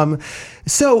on.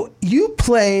 So you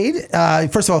played,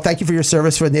 first of all, thank you for your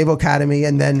service for the Naval Academy,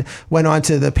 and then went on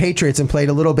to the Patriots and played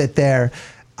a little bit there.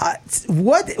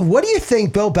 What do you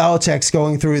think Bill Belichick's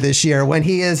going through this year when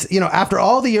he is, after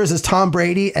all the years as Tom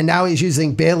Brady, and now he's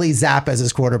using Bailey Zapp as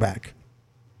his quarterback?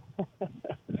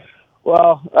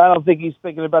 Well, I don't think he's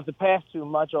thinking about the past too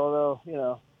much, although,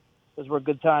 those were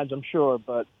good times, I'm sure.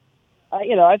 But,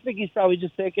 I think he's probably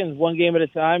just taking one game at a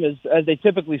time, as they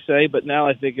typically say. But now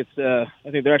I think I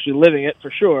think they're actually living it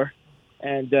for sure.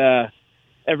 And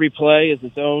every play is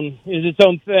its own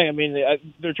thing. I mean,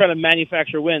 they're trying to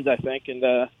manufacture wins, I think. And,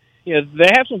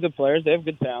 they have some good players. They have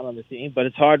good talent on the team. But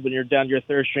it's hard when you're down to your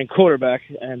third-string quarterback.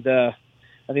 And I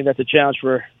think that's a challenge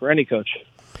for any coach.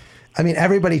 I mean,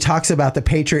 everybody talks about the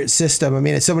Patriot system. I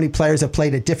mean, so many players have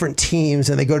played at different teams,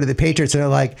 and they go to the Patriots, and they're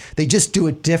like, they just do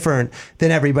it different than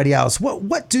everybody else.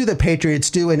 What do the Patriots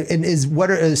do, and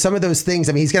what are some of those things?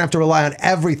 I mean, he's going to have to rely on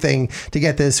everything to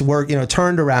get this work,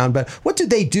 turned around. But what do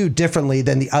they do differently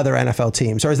than the other NFL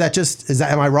teams, or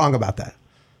am I wrong about that?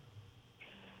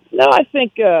 No, I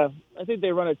think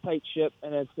they run a tight ship,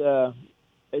 and it's.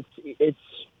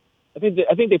 I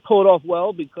think they pull it off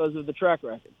well because of the track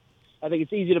record. I think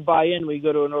it's easy to buy in when you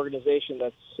go to an organization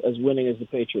that's as winning as the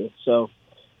Patriots. So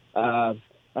I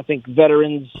think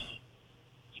veterans,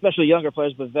 especially younger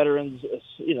players, but veterans,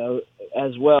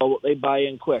 as well, they buy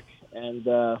in quick, and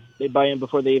they buy in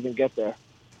before they even get there.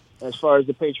 As far as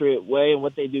the Patriot way and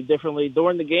what they do differently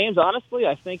during the games, honestly,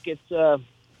 I think it's.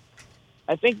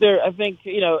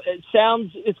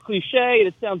 It's cliche and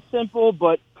it sounds simple,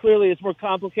 but clearly it's more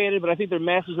complicated. But I think they're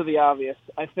masters of the obvious.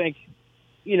 I think.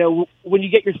 When you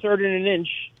get your third and an inch,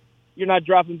 you're not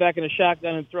dropping back in a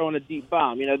shotgun and throwing a deep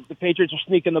bomb. The Patriots are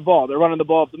sneaking the ball. They're running the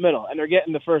ball up the middle, and they're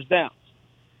getting the first downs.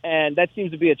 And that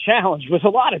seems to be a challenge with a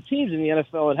lot of teams in the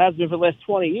NFL. It has been for the last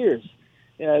 20 years.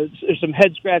 There's some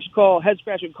head-scratching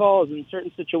calls in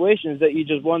certain situations that you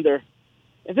just wonder,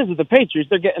 if this is the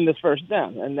Patriots, they're getting this first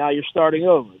down, and now you're starting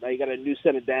over. Now you got a new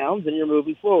set of downs, and you're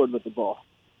moving forward with the ball.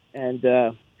 And,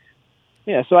 so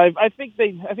I think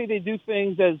they do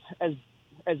things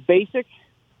as basic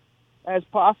as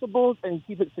possible and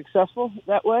keep it successful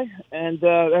that way. And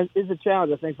that is a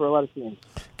challenge, I think, for a lot of teams.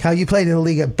 Cal, you played in the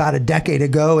league about a decade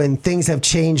ago, and things have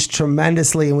changed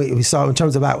tremendously. And we saw in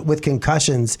terms of with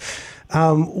concussions.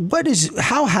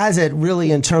 How has it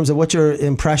really, in terms of what's your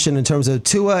impression in terms of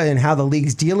Tua and how the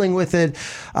league's dealing with it,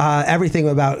 everything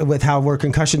with where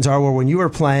concussions are when you were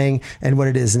playing and what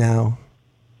it is now?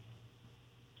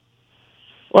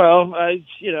 Well, I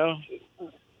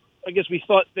guess we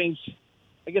thought things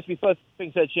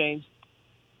had changed,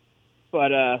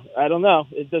 but I don't know.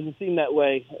 It doesn't seem that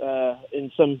way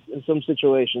in some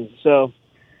situations. So,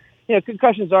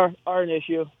 concussions are an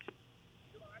issue.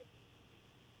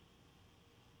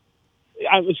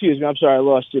 Excuse me, I'm sorry, I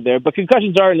lost you there. But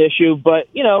concussions are an issue. But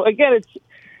again,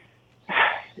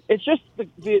 it's just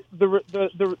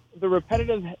the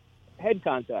repetitive head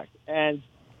contact, and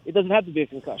it doesn't have to be a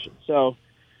concussion. So,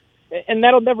 and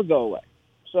that'll never go away.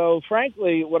 So,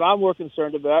 frankly, what I'm more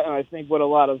concerned about, and I think what a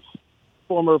lot of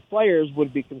former players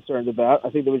would be concerned about, I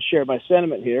think they would share my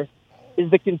sentiment here, is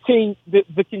the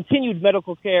continued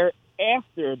medical care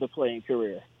after the playing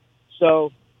career.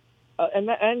 So,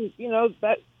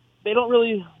 that they don't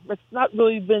really, it's not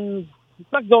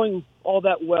going all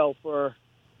that well for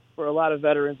a lot of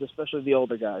veterans, especially the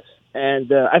older guys.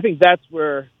 And I think that's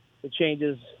where the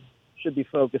changes should be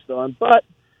focused on. But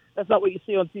that's not what you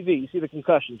see on TV. You see the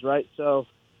concussions, right? So,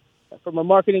 from a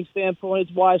marketing standpoint,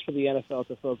 it's wise for the NFL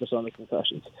to focus on the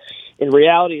concussions. In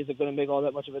reality, is it going to make all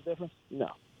that much of a difference? No.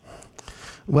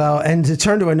 Well, and to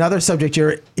turn to another subject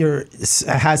you're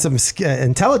has some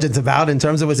intelligence about in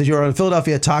terms of you're on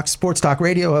Philadelphia sports talk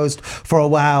radio host for a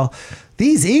while.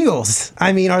 These Eagles,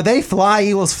 I mean, are they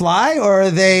Eagles fly, or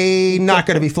are they not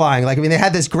going to be flying? They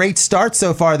had this great start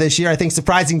so far this year, I think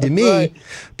surprising to me. Right.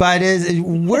 But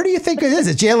where do you think it is?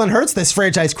 Is Jalen Hurts this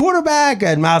franchise quarterback?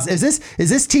 And Miles, is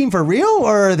this team for real,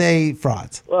 or are they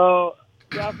frauds? Well,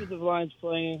 the offensive line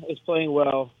is playing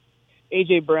well.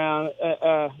 A.J. Brown,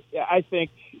 I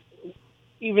think,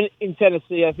 even in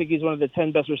Tennessee, I think he's one of the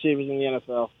 10 best receivers in the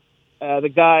NFL. The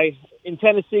guy in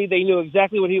Tennessee, they knew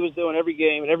exactly what he was doing every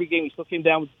game. And every game, he still came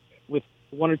down with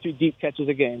one or two deep catches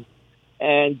a game.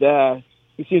 And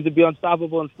he seems to be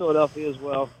unstoppable in Philadelphia as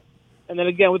well. And then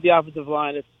again, with the offensive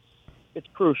line, it's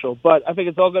crucial. But I think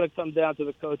it's all going to come down to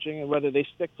the coaching and whether they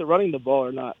stick to running the ball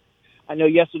or not. I know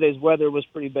yesterday's weather was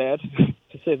pretty bad,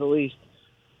 to say the least.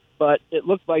 But it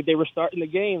looked like they were starting the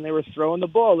game. They were throwing the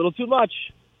ball a little too much.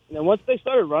 And then once they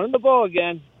started running the ball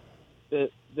again,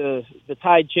 the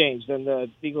tide changed, and the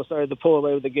Eagles started to pull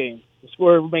away with the game. The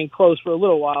score remained close for a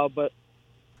little while, but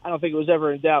I don't think it was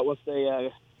ever in doubt once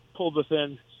they pulled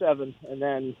within 7, and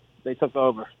then they took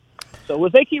over. So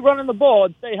if they keep running the ball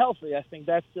and stay healthy, I think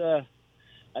I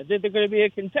think they're going to be a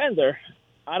contender.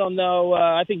 I don't know.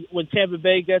 I think when Tampa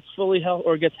Bay gets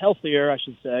gets healthier, I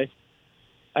should say,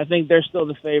 I think they're still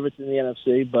the favorites in the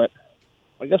NFC, but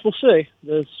I guess we'll see.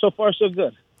 So far, so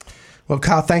good. Well,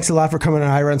 Kyle, thanks a lot for coming on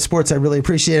iRun Sports. I really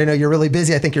appreciate it. I know you're really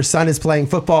busy. I think your son is playing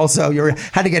football, so you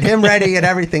had to get him ready and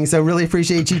everything. So really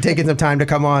appreciate you taking some time to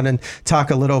come on and talk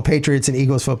a little Patriots and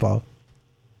Eagles football.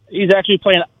 He's actually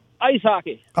playing ice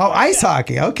hockey. Oh, ice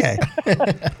hockey. Okay.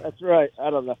 That's right. I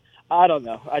don't know.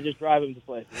 I just drive him to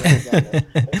play.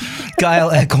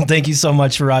 Kyle Eckel, thank you so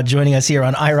much for joining us here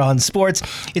on iRun Sports.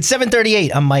 It's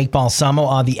 7:38. I'm Mike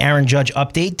Balsamo. The Aaron Judge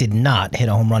update did not hit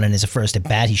a home run in his first at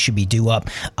bat. He should be due up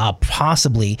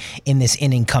possibly in this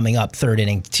inning coming up, third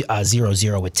inning,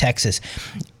 0-0 with Texas.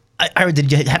 Ira,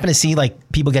 did you happen to see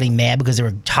like people getting mad because they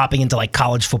were hopping into like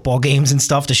college football games and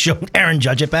stuff to show Aaron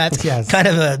Judge at bats? Yes. Kind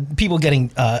of people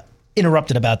getting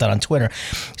interrupted about that on Twitter.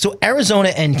 So Arizona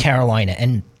and Carolina,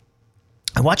 and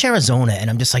I watch Arizona and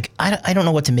I'm just like, I don't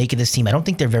know what to make of this team. I don't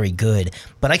think they're very good,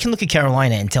 but I can look at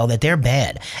Carolina and tell that they're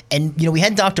bad. And, we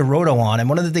had Dr. Roto on, and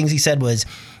one of the things he said was,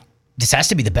 this has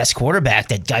to be the best quarterback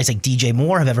that guys like DJ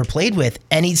Moore have ever played with.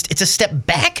 And it's a step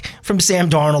back from Sam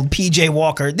Darnold, PJ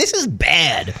Walker. This is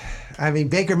bad. I mean,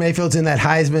 Baker Mayfield's in that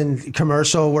Heisman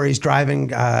commercial where he's driving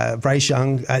Bryce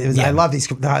Young. I love these.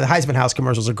 The Heisman House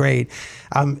commercials are great.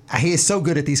 He is so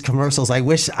good at these commercials.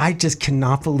 I just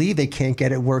cannot believe they can't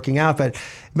get it working out. But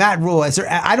Matt Rule,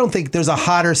 I don't think there's a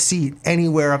hotter seat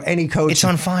anywhere of any coach. It's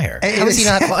on fire. How is he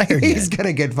not fired He's going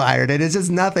to get fired. And it's just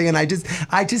nothing. And I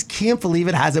just can't believe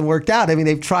it hasn't worked out. I mean,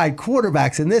 they've tried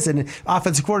quarterbacks in this and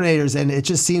offensive coordinators, and it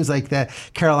just seems like that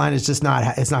Carolina's just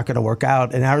not. It's not going to work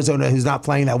out. And Arizona, who's not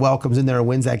playing that well, comes in there and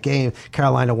wins that game.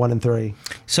 Carolina 1-3.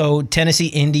 So Tennessee,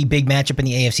 Indy, big matchup in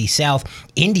the AFC South.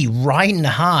 Indy riding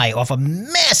high off a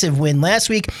massive win last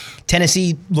week.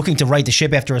 Tennessee looking to right the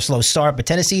ship after a slow start, but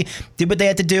Tennessee did what they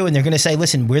had to do, and they're going to say,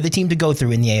 listen, we're the team to go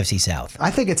through in the AFC South. I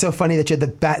think it's so funny that you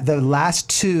had the last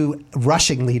two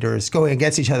rushing leaders going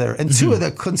against each other, and two of the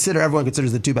everyone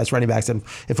considers the two best running backs in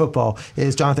football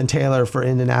is Jonathan Taylor for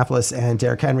Indianapolis and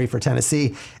Derrick Henry for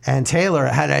Tennessee. And Taylor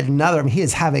had another, he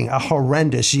is having a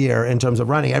horrendous year in terms of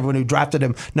running. Everyone who drafted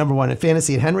him number one in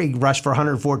fantasy, and Henry rushed for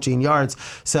 114 yards.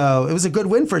 So it was a good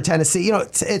win for Tennessee.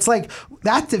 It's like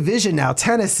that division now,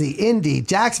 Tennessee, Indy,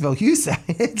 Jacksonville, Houston.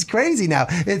 It's crazy now.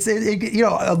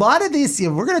 A lot of these,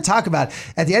 we're going to talk about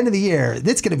at the end of the year,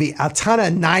 it's going to be a ton of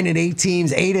 9-8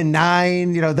 teams,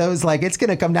 8-9, those it's going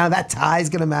to come down. That tie is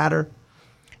going to matter.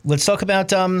 Let's talk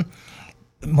about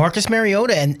Marcus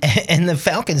Mariota and the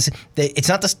Falcons. It's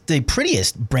not the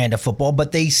prettiest brand of football,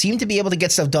 but they seem to be able to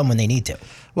get stuff done when they need to.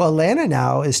 Well, Atlanta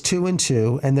now is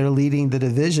 2-2, and they're leading the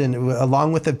division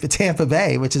along with the Tampa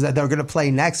Bay, which is that they're going to play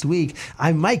next week.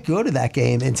 I might go to that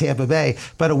game in Tampa Bay,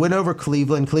 but a win over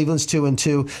Cleveland. Cleveland's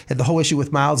 2-2. Had the whole issue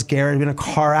with Myles Garrett, been a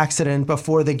car accident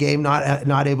before the game,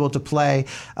 not able to play.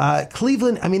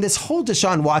 Cleveland, I mean, this whole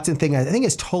Deshaun Watson thing, I think,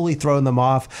 has totally thrown them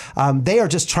off. They are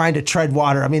just trying to tread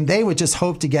water. I mean, they would just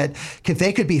hope to get, if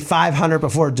they could be 500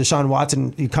 before Deshaun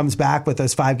Watson comes back with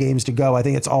those 5 games to go, I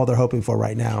think it's all they're hoping for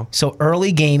right now. So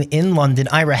early game in London.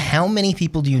 Ira, how many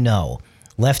people do you know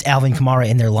left Alvin Kamara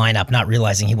in their lineup not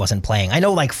realizing he wasn't playing? I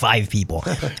know like 5 people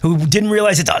who didn't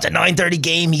realize it's a 9:30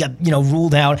 game. He got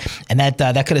ruled out, and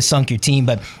that could have sunk your team.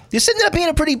 But this ended up being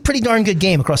a pretty darn good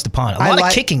game across the pond. A lot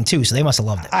of kicking too, so they must have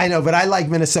loved it. I know, but I like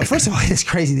Minnesota. First of all, it's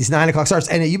crazy, these 9 o'clock starts,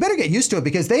 and you better get used to it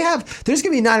because there's going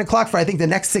to be 9 o'clock for I think the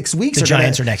next 6 weeks. The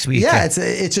Giants are next week. Yeah,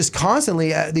 it's just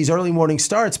constantly these early morning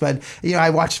starts. But I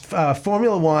watched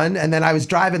Formula One, and then I was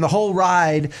driving the whole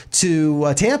ride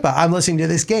to Tampa. I'm listening to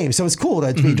this game, so it's cool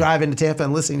to be driving to Tampa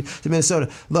and listening to Minnesota.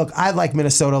 Look, I like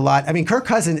Minnesota a lot. I mean, Kirk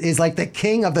Cousins is like the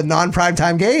king of the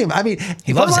non-primetime game. I mean,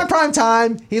 he loves on prime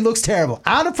time, he looks terrible.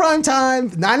 Out of prime time,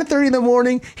 9:30 in the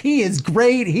morning, he is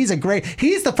great. He's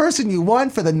the person you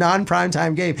want for the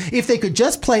non-primetime game. If they could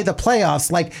just play the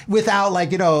playoffs without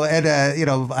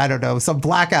I don't know, some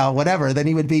blackout, whatever, then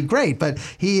he would be great. But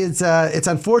he is. It's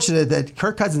unfortunate that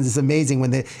Kirk Cousins is amazing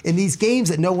when in these games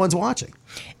that no one's watching.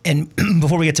 And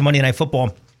before we get to Monday Night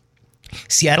Football,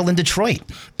 Seattle and Detroit.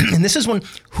 And this is one,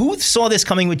 who saw this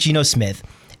coming with Geno Smith?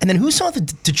 And then who saw the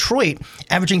Detroit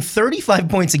averaging 35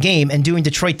 points a game and doing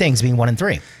Detroit things, being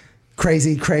 1-3?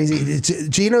 Crazy.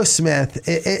 Geno Smith,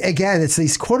 again, it's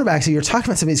these quarterbacks. You're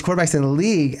talking about some of these quarterbacks in the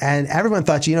league, and everyone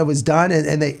thought Geno was done.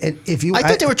 I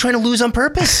thought they were trying to lose on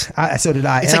purpose. So did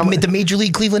I. It's the Major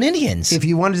League Cleveland Indians. If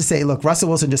you wanted to say, look, Russell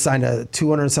Wilson just signed a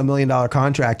 $200-some million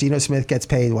contract. Geno Smith gets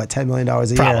paid, $10 million a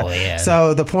year? Probably, yeah.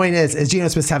 So the point is Geno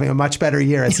Smith's having a much better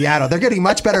year at Seattle. They're getting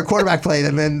much better quarterback play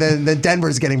than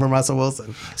Denver's getting from Russell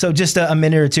Wilson. So just a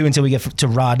minute or two until we get to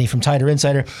Rodney from Tighter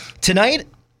Insider. Tonight,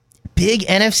 Big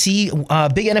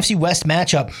NFC West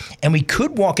matchup, and we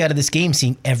could walk out of this game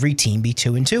seeing every team be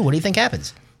 2-2. What do you think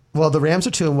happens? Well, the Rams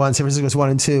are 2-1. San Francisco's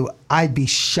 1-2. I'd be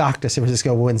shocked if San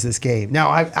Francisco wins this game. Now,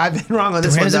 I've been wrong on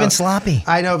this one. The Rams have been sloppy.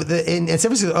 I know, but in San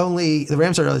Francisco the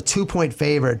Rams are a 2-point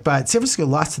favorite, but San Francisco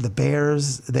lost to the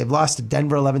Bears. They've lost to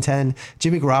Denver 11-10.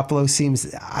 Jimmy Garoppolo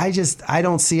seems, I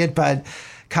don't see it, but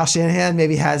Kyle Shanahan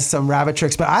maybe has some rabbit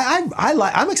tricks, but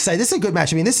I'm excited. This is a good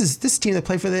match. I mean, this is a team that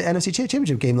played for the NFC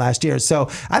Championship game last year, so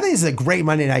I think this is a great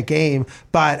Monday night game.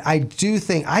 But I do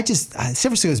think San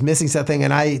Francisco is missing something,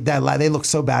 and they look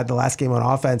so bad the last game on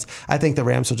offense. I think the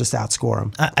Rams will just outscore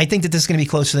them. I think that this is going to be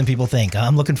closer than people think.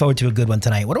 I'm looking forward to a good one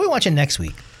tonight. What are we watching next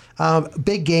week?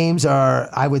 Big games are,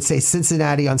 I would say,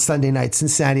 Cincinnati on Sunday night,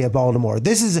 Cincinnati at Baltimore.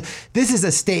 This is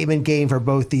a statement game for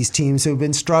both these teams who have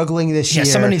been struggling this year.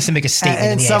 Yeah, someone needs to make a statement.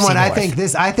 And in the someone, AFC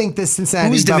North. I think this Cincinnati.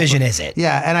 Whose division is it?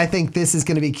 Yeah, and I think this is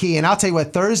going to be key. And I'll tell you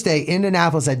what, Thursday,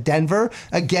 Indianapolis at Denver.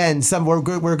 Again, we're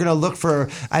going to look for.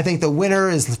 I think the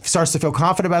winner starts to feel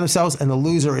confident about themselves, and the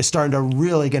loser is starting to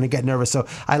really going to get nervous. So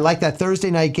I like that Thursday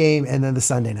night game and then the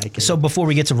Sunday night game. So before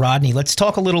we get to Rodney, let's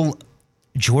talk a little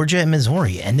Georgia and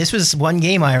Missouri. And this was one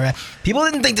game, Ira. People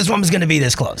didn't think this one was going to be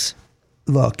this close.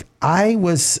 Look, I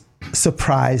was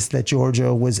surprised that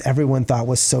Georgia everyone thought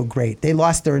was so great. They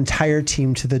lost their entire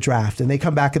team to the draft, and they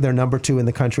come back and they're number 2 in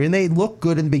the country, and they looked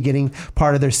good in the beginning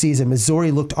part of their season.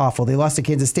 Missouri looked awful. They lost to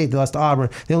Kansas State. They lost to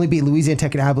Auburn. They only beat Louisiana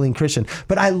Tech and Abilene Christian.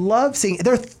 But I love seeing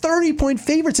they're 30-point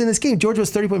favorites in this game. Georgia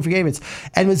was 30-point favorites,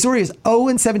 and Missouri is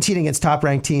 0-17 against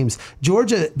top-ranked teams.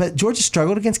 Georgia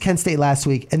struggled against Kent State last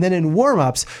week, and then in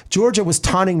warm-ups, Georgia was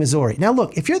taunting Missouri. Now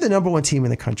look, if you're the number 1 team in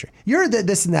the country, you're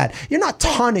this and that. You're not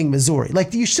taunting Missouri.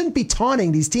 Like, you shouldn't be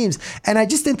taunting these teams. And I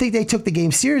just didn't think they took the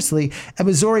game seriously. And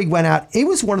Missouri went out. It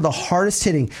was one of the hardest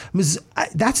hitting.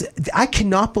 I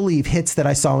cannot believe hits that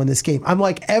I saw in this game. I'm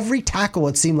like, every tackle,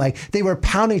 it seemed like they were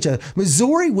pounding each other.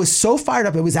 Missouri was so fired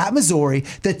up. It was at Missouri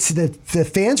that the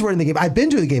fans were in the game. I've been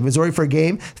to the game, Missouri for a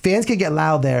game. Fans can get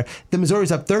loud there. The Missouri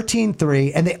was up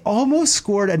 13-3, and they almost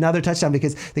scored another touchdown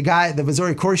because the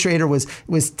Missouri, Corey Schrader, was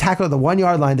tackled at the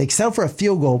 1-yard line. They settled for a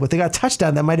field goal, but they got a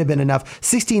touchdown that might have been enough.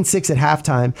 16-6 at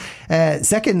halftime.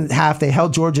 Second half, they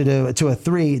held Georgia to a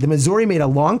 3. The Missouri made a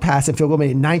long pass and field goal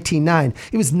made it 19-9.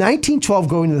 It was 19-12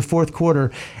 going to the fourth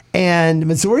quarter. And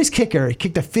Missouri's kicker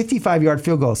kicked a 55-yard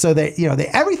field goal. So they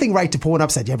everything right to pull an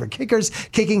upset. You have your kickers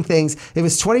kicking things. It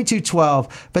was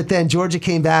 22-12, but then Georgia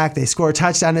came back. They scored a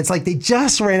touchdown. It's like they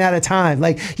just ran out of time.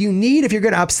 Like, if you're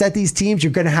going to upset these teams,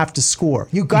 you're going to have to score.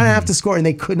 You're going to have to score, and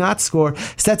they could not score.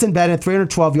 Stetson Bennett,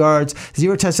 312 yards,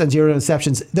 0 touchdowns, 0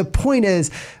 interceptions. The point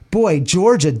is, boy,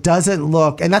 Georgia doesn't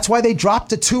look, and that's why they dropped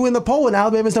to 2 in the poll and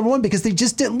Alabama's number 1, because they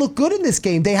just didn't look good in this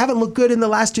game. They haven't looked good in the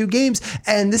last 2 games,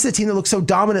 and this is a team that looked so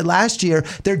dominant last year.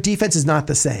 Their defense is not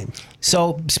the same.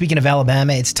 So, speaking of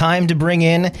Alabama, it's time to bring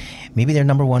in maybe their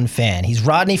number 1 fan. He's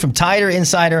Rodney from Tider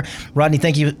Insider. Rodney,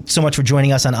 thank you so much for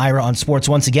joining us on Ira on Sports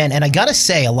once again. And I got to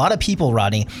say, a lot of people,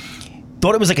 Rodney,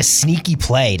 thought it was like a sneaky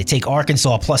play to take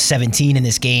Arkansas plus 17 in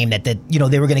this game, that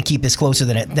they were going to keep this closer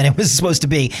than it was supposed to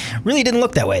be. Really didn't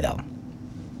look that way, though.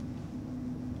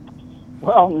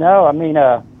 Well, no. I mean,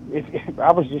 if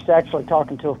I was just actually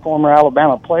talking to a former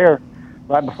Alabama player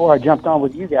right before I jumped on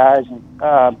with you guys, and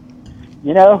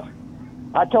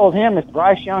I told him if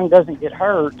Bryce Young doesn't get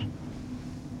hurt,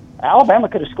 Alabama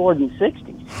could have scored in the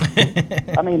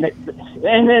 60s. I mean, that's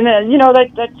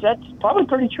probably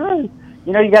pretty true.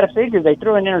 You got to figure they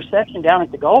threw an interception down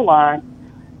at the goal line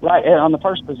right on the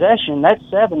first possession. That's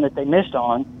 7 that they missed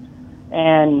on.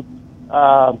 And,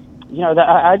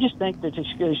 I just think that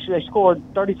they scored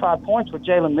 35 points with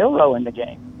Jalen Milroe in the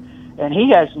game. And he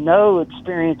has no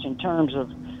experience in terms of,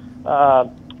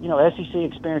 SEC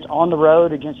experience on the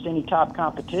road against any top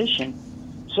competition.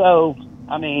 So,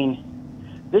 I mean,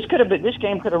 this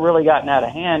game could have really gotten out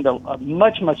of hand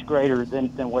much, much greater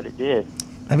than what it did.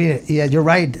 I mean, yeah, you're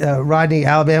right, Rodney.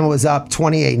 Alabama was up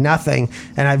 28-0,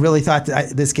 and I really thought that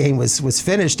this game was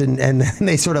finished, and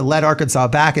they sort of let Arkansas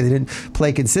back, and they didn't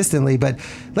play consistently. But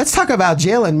let's talk about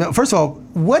Jalen. First of all,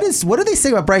 what do they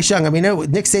say about Bryce Young? I mean,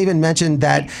 Nick Saban mentioned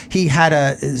that he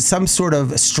had some sort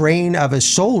of strain of his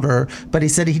shoulder, but he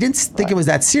said he didn't think it was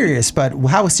that serious. But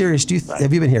how serious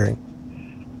have you been hearing?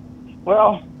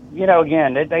 Well,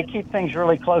 again, they keep things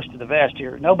really close to the vest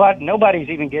here. Nobody's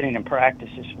even getting in practice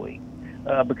this week.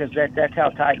 Because that's how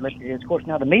tight-lipped it is. Of course,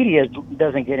 now the media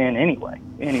doesn't get in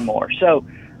anymore. So,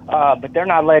 but they're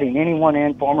not letting anyone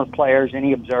in, former players,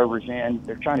 any observers in.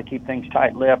 They're trying to keep things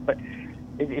tight-lipped. But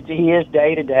he is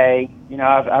day-to-day.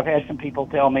 I've had some people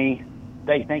tell me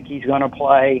they think he's going to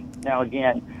play. Now,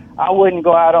 again, I wouldn't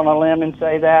go out on a limb and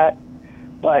say that,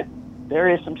 but there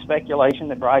is some speculation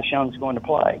that Bryce Young's going to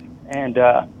play. And,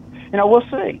 we'll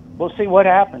see. We'll see what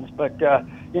happens. But,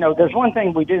 there's one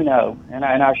thing we do know, and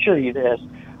I assure you this: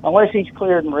 unless he's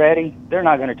cleared and ready, they're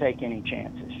not going to take any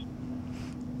chances.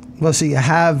 Well, so you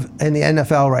have in the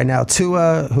NFL right now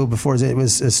Tua, who before it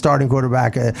was a starting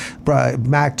quarterback,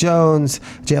 Mac Jones,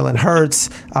 Jalen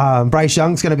Hurts, Bryce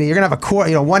Young's going to be. You're going to have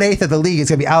 1/8 of the league is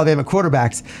going to be Alabama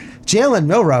quarterbacks. Jalen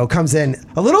Milroe comes in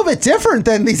a little bit different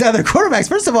than these other quarterbacks.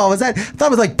 First of all, I thought it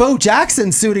was like Bo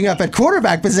Jackson suiting up at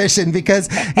quarterback position because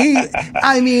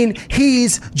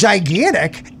he's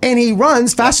gigantic and he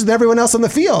runs faster than everyone else on the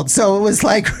field. So it was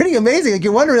like pretty amazing. Like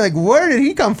you're wondering like where did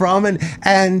he come from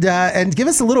and give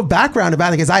us a little background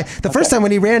about it because the first time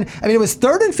when he ran, it was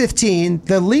 3rd and 15.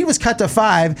 The lead was cut to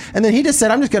 5, and then he just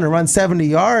said, "I'm just going to run 70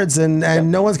 yards and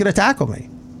no one's going to tackle me."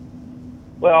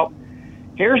 Well,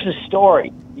 here's the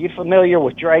story. You familiar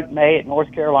with Drake May at North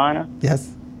Carolina?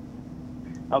 Yes.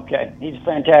 Okay. He's a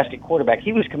fantastic quarterback.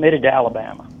 He was committed to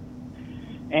Alabama.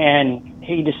 And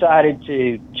he decided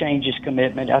to change his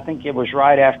commitment. I think it was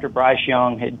right after Bryce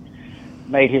Young had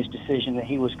made his decision that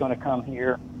he was going to come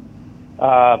here.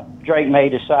 Drake May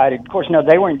decided, of course, no,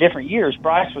 they were in different years.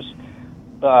 Bryce was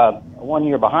 1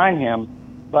 year behind him.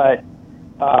 But,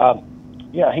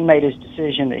 he made his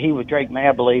decision that he was Drake May,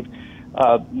 I believe,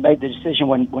 made the decision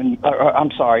when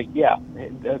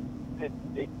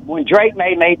Drake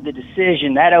May made the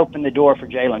decision, that opened the door for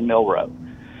Jalen Milroe.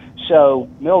 So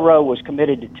Milroe was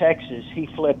committed to Texas. He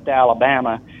flipped to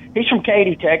Alabama. He's from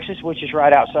Katy, Texas, which is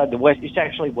right outside the West. It's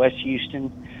actually West Houston.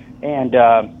 And,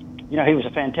 he was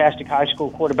a fantastic high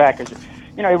school quarterback. He was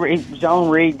a zone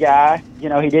read guy. He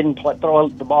didn't throw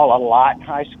the ball a lot in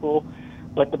high school.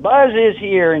 But the buzz is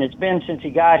here, and it's been since he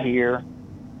got here.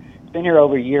 Been here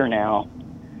over a year now,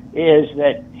 is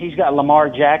that he's got Lamar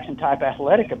Jackson type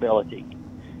athletic ability.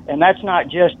 And that's not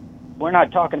just, we're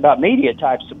not talking about media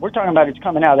types, we're talking about it's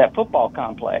coming out of that football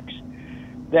complex.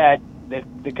 That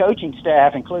the coaching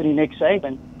staff, including Nick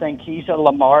Saban, think he's a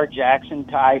Lamar Jackson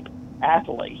type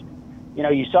athlete.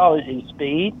 You saw his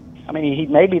speed. He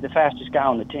may be the fastest guy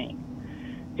on the team.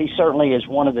 He certainly is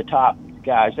one of the top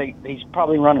guys. He's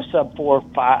probably run a sub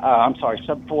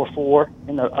 4.4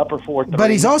 in the upper 4.3.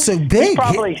 But he's also big.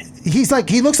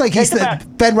 He looks like he's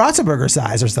Ben Roethlisberger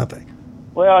size or something.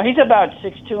 Well, he's about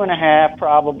 6'2.5"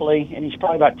 probably, and he's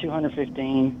probably about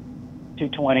 215,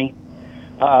 220.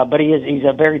 But he's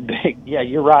a very big. Yeah,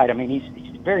 you're right. He's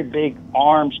very big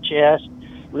arms, chest,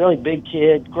 really big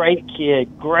kid, great kid.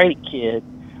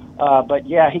 But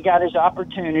yeah, he got his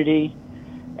opportunity.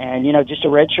 And, just a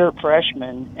redshirt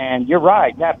freshman. And you're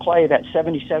right, that play, that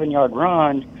 77-yard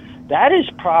run, that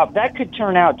could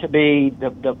turn out to be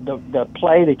the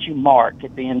play that you mark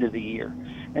at the end of the year.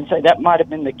 And say that might have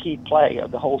been the key play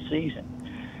of the whole season.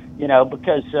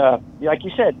 Because, like you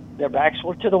said, their backs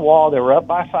were to the wall. They were up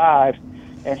by 5.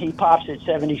 And he pops at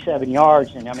 77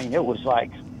 yards. And, it was like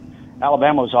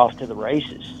Alabama was off to the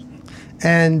races.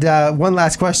 And one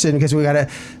last question, because we gotta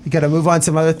move on to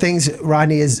some other things,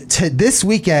 Rodney, is this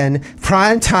weekend,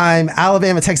 prime time,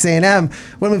 Alabama, Texas A&M.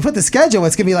 When we put the schedule,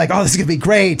 it's going to be like, oh, this is going to be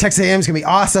great. Texas A&M is going to be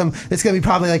awesome. It's going to be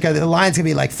probably like the line's going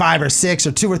to be like 5 or 6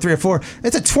 or 2 or 3 or 4.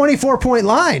 It's a 24-point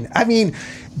line.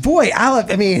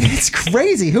 It's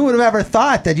crazy. Who would have ever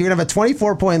thought that you're going to have a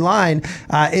 24-point line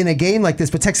in a game like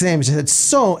this? But Texas A&M just had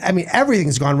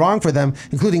everything's gone wrong for them,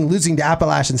 including losing to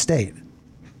Appalachian State.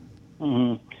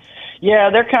 Mm-hmm.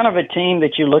 Yeah, they're kind of a team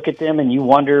that you look at them and you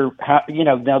wonder how,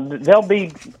 they'll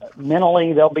be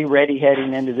mentally, they'll be ready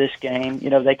heading into this game.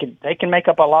 They can make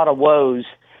up a lot of woes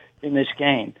in this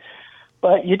game.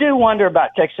 But you do wonder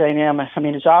about Texas A&M.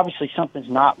 It's obviously something's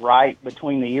not right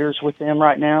between the ears with them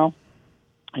right now.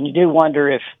 And you do wonder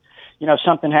if,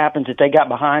 something happens, if they got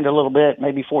behind a little bit,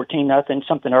 maybe 14-0,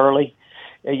 something early.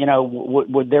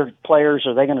 Would their players,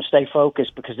 are they going to stay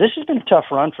focused? Because this has been a tough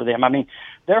run for them.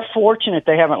 They're fortunate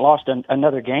they haven't lost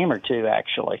another game or two,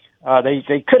 actually.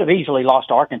 They could have easily lost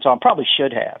to Arkansas and probably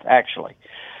should have, actually.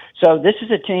 So this is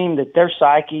a team that their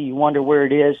psyche, you wonder where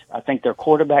it is. I think their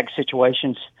quarterback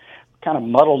situation's kind of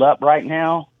muddled up right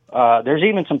now. There's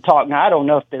even some talk. Now, I don't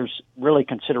know if there's really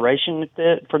consideration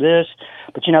for this,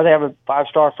 but, they have a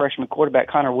 5-star freshman quarterback,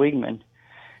 Connor Weigman.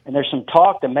 And there's some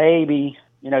talk that maybe –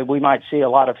 we might see a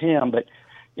lot of him, but,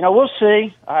 we'll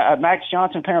see. Max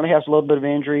Johnson apparently has a little bit of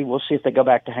injury. We'll see if they go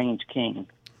back to Haynes King.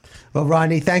 Well,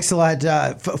 Rodney, thanks a lot.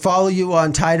 Follow you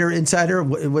on Tider Insider.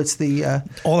 What's the...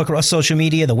 All across social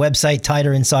media, the website,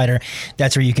 Tider Insider.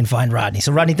 That's where you can find Rodney.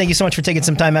 So, Rodney, thank you so much for taking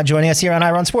some time out joining us here on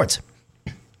Iron Sports.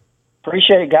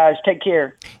 Appreciate it, guys. Take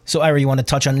care. So, Ira, you want to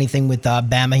touch on anything with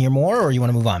Bama here more, or you want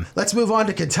to move on? Let's move on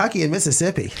to Kentucky and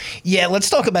Mississippi. Yeah, let's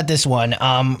talk about this one.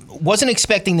 Wasn't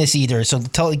expecting this either, so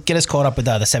get us caught up with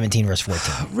the 17 versus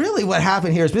 14. Really what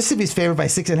happened here is Mississippi's favored by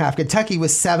 6.5. Kentucky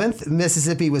was 7th.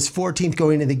 Mississippi was 14th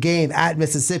going into the game at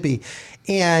Mississippi.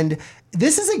 And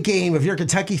this is a game, if you're a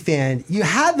Kentucky fan, you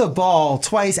had the ball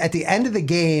twice at the end of the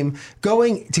game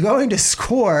going to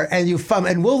score,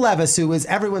 and Will Levis, who was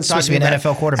everyone's supposed to be an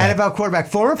NFL quarterback.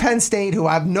 Former Penn State, who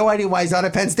I have no idea why he's not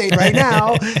at Penn State right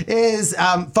now,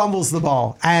 fumbles the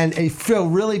ball, and I feel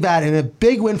really bad. And a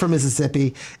big win for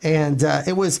Mississippi, and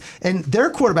their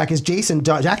quarterback is Jackson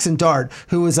Dart,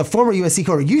 who is a former USC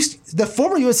quarterback. The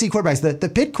former USC quarterbacks, the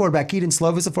Pitt quarterback, Keaton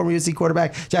Slovis, a former USC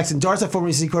quarterback. Jackson Dart's a former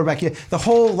USC quarterback. The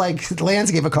whole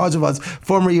landscape of college was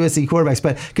former USC quarterbacks,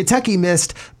 but Kentucky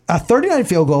missed a 39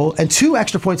 field goal and 2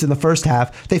 extra points in the first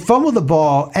half. They fumbled the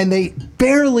ball and they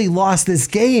barely lost this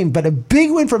game, but a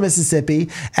big win for Mississippi,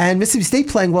 and Mississippi State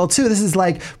playing well too. This is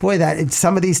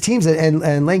some of these teams,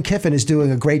 and Lane Kiffin is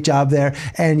doing a great job there,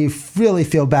 and you really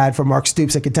feel bad for Mark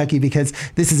Stoops at Kentucky because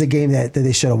this is a game that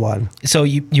they should have won. So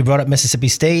you brought up Mississippi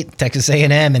State, Texas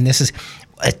A&M, and this is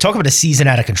talk about a season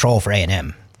out of control for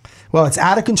A&M. Well, it's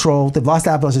out of control. They've lost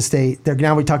Appalachian State.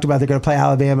 We talked about they're going to play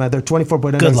Alabama. They're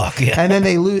 24-point underdogs. Good luck. Yeah. And then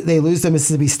they lose to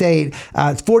Mississippi State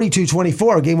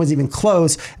 42-24. Game wasn't even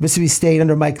close. Mississippi State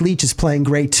under Mike Leach is playing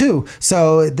great too.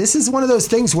 So this is one of those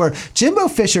things where Jimbo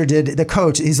Fisher the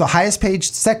coach. He's the highest paid,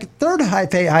 third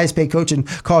highest paid coach in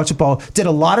college football. Did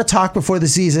a lot of talk before the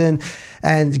season.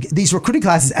 And these recruiting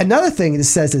classes, another thing this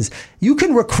says is you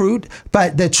can recruit,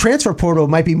 but the transfer portal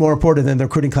might be more important than the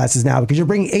recruiting classes now because you're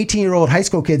bringing 18-year-old high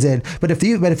school kids in. But if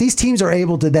these teams are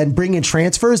able to then bring in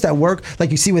transfers that work, like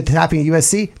you see with happening at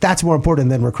USC, that's more important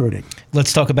than recruiting.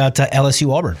 Let's talk about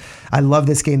LSU Auburn. I love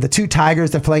this game. The two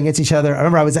Tigers, they're playing against each other. I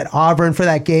remember I was at Auburn for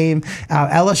that game.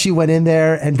 LSU went in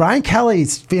there, and Brian Kelly,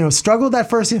 struggled that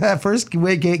first game,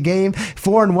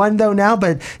 4-1 though now,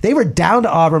 but they were down to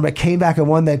Auburn, but came back and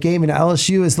won that game. And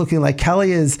LSU is looking like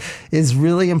Kelly is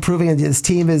really improving, and his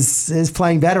team is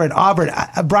playing better. At Auburn,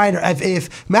 Brian,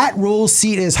 if Matt Rule's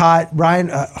seat is hot, Brian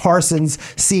Harson's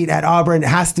seat at Auburn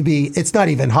has to be. It's not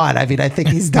even hot. I think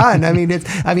he's done.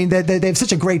 they have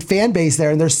such a great fan base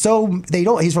there, and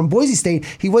he's from Boise State.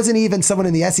 He wasn't even someone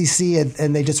in the SEC,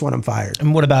 and they just want him fired.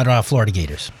 And what about Florida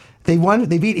Gators? They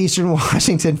beat Eastern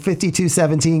Washington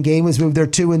 52-17. Game was moved. They're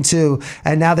 2-2,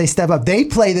 and now they step up. They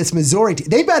play this Missouri team.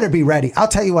 They better be ready. I'll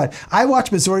tell you what. I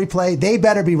watch Missouri play. They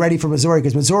better be ready for Missouri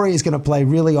because Missouri is going to play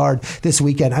really hard this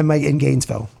weekend. I might in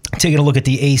Gainesville. Taking a look at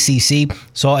the ACC,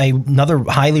 saw another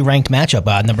highly ranked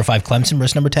matchup, number 5 Clemson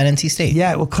versus number 10 NC State.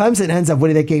 Yeah, well, Clemson ends up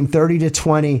winning that game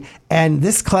 30-20, and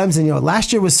this Clemson,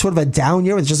 last year was sort of a down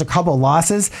year with just a couple of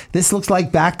losses. This looks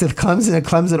like back to Clemson and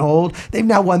Clemson old. They've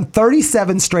now won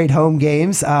 37 straight home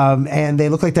games, and they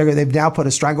look like they've now put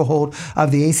a stranglehold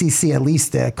of the ACC, at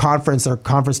least the conference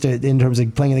in terms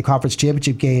of playing in the conference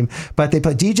championship game. But they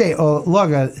put DJ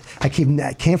Ologa, I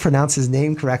can't pronounce his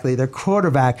name correctly, their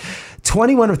quarterback,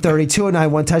 21 of 30,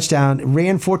 209, 1 touchdown,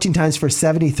 ran 14 times for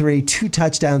 73, 2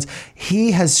 touchdowns.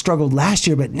 He has struggled last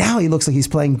year, but now he looks like he's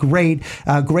playing great.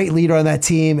 Great leader on that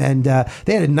team. And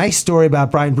they had a nice story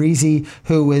about Brian Breezy,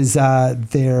 who is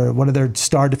one of their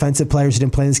star defensive players who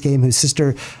didn't play in this game, whose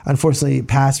sister unfortunately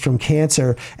passed from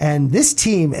cancer. And this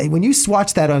team, when you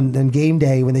watch that on game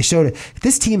day, when they showed it,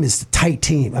 this team is a tight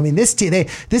team. This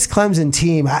Clemson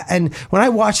team, and when I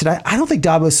watched it, I don't think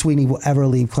Dabo Swinney will ever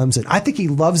leave Clemson. I think he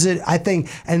loves it.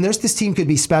 And this team could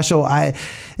be special.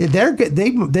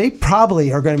 They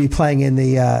probably are going to be playing in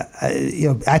the.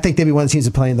 I think they'd be one of the teams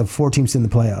that play in the 4 teams in the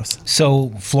playoffs. So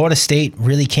Florida State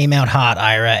really came out hot,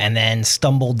 Ira, and then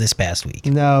stumbled this past week.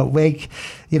 No, Wake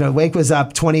was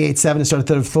up 28-7 to start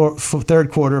the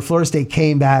third quarter. Florida State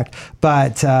came back,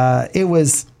 but it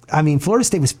was. Florida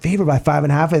State was favored by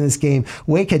 5.5 in this game.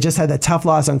 Wake had just had that tough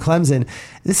loss on Clemson.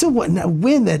 This is a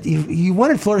win that you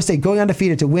wanted Florida State going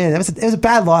undefeated to win. It was a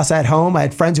bad loss at home. I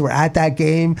had friends who were at that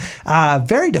game.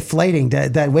 Very deflating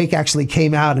that Wake actually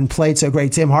came out and played so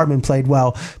great. Sam Hartman played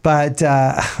well, but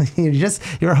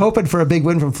you're hoping for a big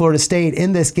win from Florida State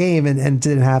in this game, and it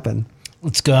didn't happen.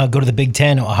 Let's go to the Big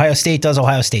Ten. Ohio State does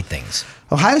Ohio State things.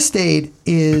 Ohio State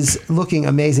is looking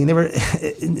amazing.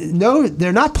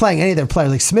 They're not playing any of their players.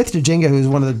 Like Smith Njigba, who's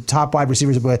one of the top wide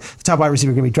receivers, the top wide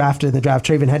receiver going to be drafted in the draft.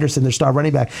 Traven Henderson, their star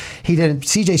running back. He didn't.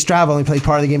 CJ Stroud only played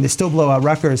part of the game. They still blow out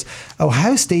Rutgers.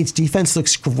 Ohio State's defense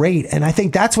looks great, and I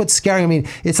think that's what's scary.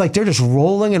 It's like they're just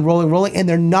rolling and rolling, and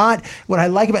they're not. What I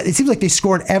like about it seems like they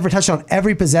scored every touchdown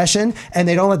every possession, and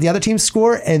they don't let the other team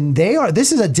score. And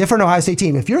this is a different Ohio State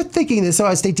team. If you're thinking this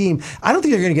Ohio State team, I don't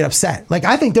think they're going to get upset. Like,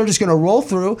 I think they're just going to roll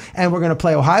through, and we're going to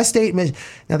play Ohio State.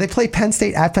 Now, they play Penn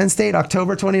State at Penn State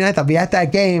October 29th. I'll be at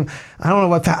that game. I don't know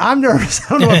what I'm nervous. I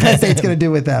don't know what Penn State's going to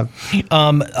do with them.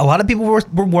 A lot of people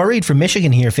were worried for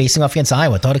Michigan here facing off against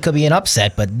Iowa. Thought it could be an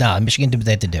upset, but no, Michigan did what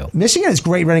they had to do. Michigan is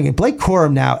great running game. Blake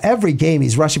Corum now, every game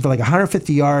he's rushing for like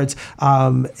 150 yards.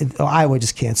 Iowa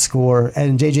just can't score.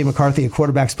 And J.J. McCarthy, a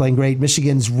quarterback's playing great.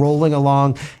 Michigan's rolling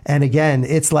along. And again,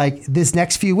 it's like this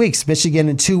next few weeks, Michigan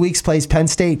in 2 weeks plays Penn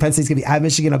State. Penn State's going to be at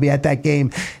Michigan. I'll be at that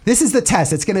game. This is the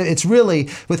test. It's really,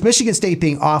 with Michigan State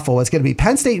being awful, it's going to be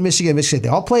Penn State, Michigan. They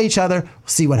all play each other. We'll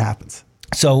see what happens.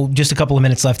 So just a couple of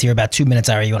minutes left here, about 2 minutes,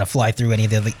 Ira. You want to fly through any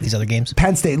of these other games?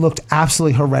 Penn State looked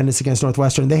absolutely horrendous against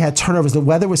Northwestern. They had turnovers. The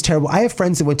weather was terrible. I have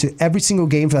friends that went to every single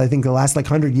game for, I think, the last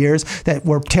 100 years that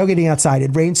were tailgating outside.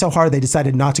 It rained so hard they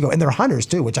decided not to go. And they're hunters,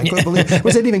 too, which I couldn't believe. They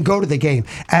didn't even go to the game.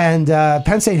 And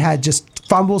Penn State had just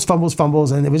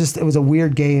fumbles, and it was a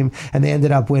weird game, and they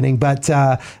ended up winning. But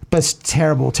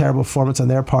terrible performance on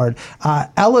their part.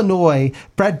 Illinois,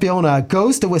 Brett Bielema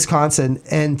goes to Wisconsin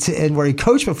and where he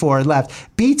coached before and left,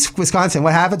 beats Wisconsin.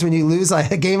 What happens when you lose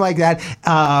a game like that?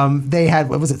 They had,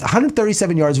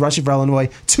 137 yards rushing for Illinois,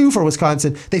 2 for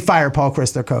Wisconsin. They fire Paul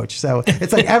Chryst, their coach. So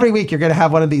it's like every week you're going to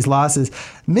have one of these losses.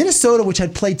 Minnesota, which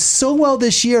had played so well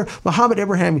this year, Muhammad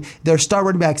Ibrahim, their star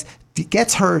running backs,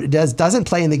 gets hurt, doesn't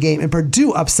play in the game, and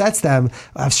Purdue upsets them.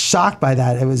 I was shocked by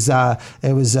that.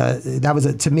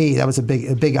 To me, that was a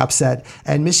big upset.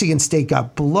 And Michigan State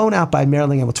got blown out by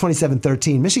Maryland with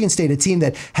 27-13. Michigan State, a team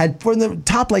that had were in the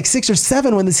top 6 or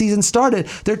 7 when the season started,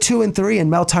 they're 2-3,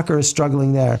 and Mel Tucker is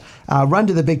struggling there. Run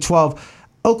to the Big 12.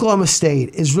 Oklahoma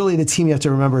State is really the team you have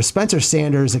to remember. Spencer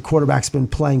Sanders, the quarterback's been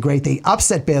playing great. They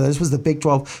upset Baylor. This was the Big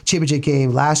 12 championship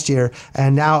game last year,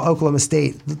 and now Oklahoma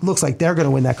State looks like they're going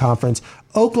to win that conference.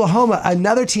 Oklahoma,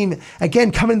 another team,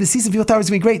 again, coming into the season, people thought it was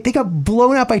going to be great. They got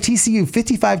blown out by TCU,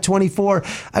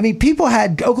 55-24. I mean, people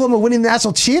had Oklahoma winning the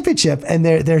national championship, and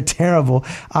they're terrible.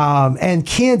 And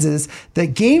Kansas, the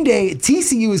game day,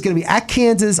 TCU is going to be at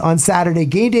Kansas on Saturday.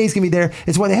 Game day is going to be there.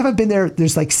 It's when they haven't been there.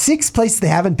 There's 6 places they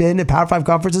haven't been in Power 5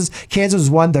 conferences. Kansas is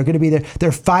one. They're going to be there.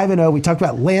 They're 5-0. We talked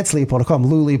about Lance Leopold. I call him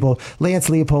Lou Leopold. Lance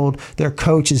Leopold, their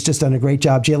coach, has just done a great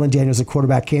job. Jalen Daniels, the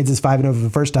quarterback. Kansas 5-0 for the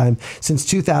first time since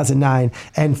 2009.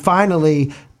 And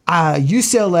finally,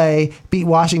 UCLA beat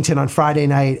Washington on Friday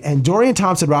night, and Dorian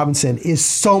Thompson-Robinson is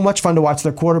so much fun to watch.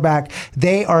 Their quarterback,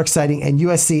 they are exciting, and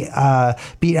USC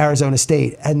beat Arizona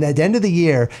State. And at the end of the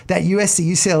year, that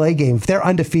USC-UCLA game, if they're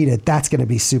undefeated, that's going to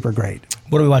be super great.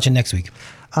 What are we watching next week?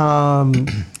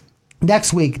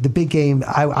 Next week, the big game,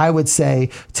 I would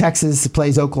say Texas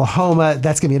plays Oklahoma.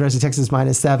 That's going to be interesting. Texas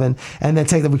 -7. And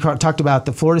then we talked about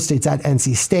the Florida State's at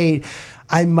NC State.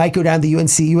 I might go down to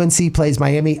UNC. UNC plays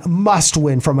Miami. Must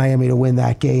win for Miami to win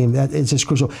that game. That is just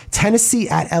crucial. Tennessee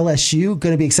at LSU,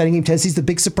 going to be an exciting game. Tennessee's the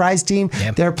big surprise team.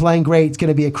 Yep. They're playing great. It's going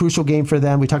to be a crucial game for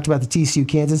them. We talked about the TCU,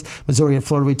 Kansas, Missouri at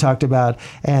Florida we talked about,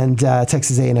 and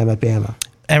Texas A&M at Bama.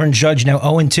 Aaron Judge now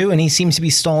 0-2, and he seems to be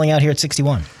stalling out here at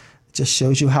 61. Just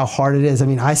shows you how hard it is. I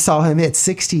mean, I saw him hit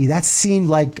 60. That seemed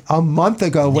like a month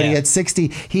ago when he hit 60.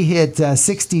 He hit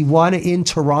 61 in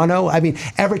Toronto. I mean,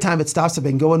 every time it stops, I've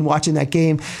been going watching that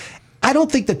game. I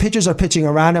don't think the pitchers are pitching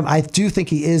around him. I do think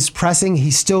he is pressing.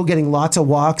 He's still getting lots of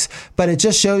walks, but it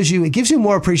just shows you, it gives you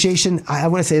more appreciation. I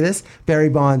want to say this, Barry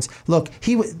Bonds. Look,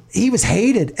 he was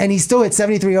hated, and he still hit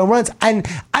 73 home runs, and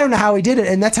I don't know how he did it,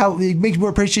 and that's how it makes more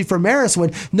appreciation for Maris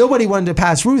when nobody wanted to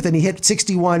pass Ruth, and he hit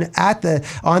 61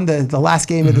 on the last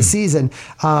game of the season.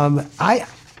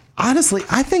 Honestly,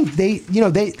 I think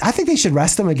they should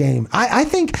rest him a game. I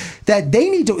think that they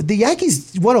need to. The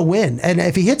Yankees want to win, and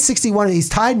if he hits 61, he's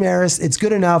tied Maris. It's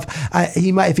good enough.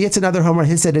 He might, if he hits another home run,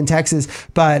 hits it in Texas.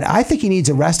 But I think he needs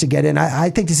a rest to get in.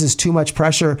 I think this is too much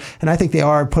pressure, and I think they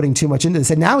are putting too much into this.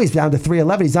 And now he's down to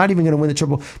 311. He's not even going to win the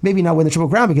triple. Maybe not win the Triple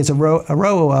Crown because a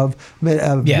row of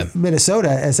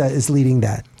Minnesota is leading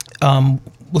that.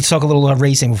 Let's talk a little about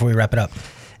racing before we wrap it up.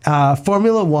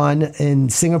 Formula One in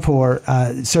Singapore,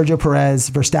 Sergio Perez,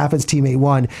 Verstappen's teammate,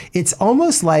 won. It's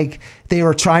almost like they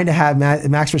were trying to have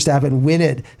Max Verstappen win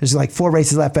it. There's 4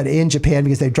 races left, but in Japan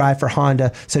because they drive for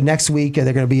Honda. So next week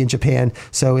they're going to be in Japan.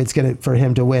 So it's going to for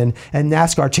him to win. And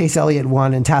NASCAR, Chase Elliott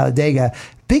won in Talladega.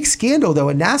 Big scandal, though,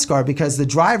 in NASCAR because the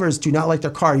drivers do not like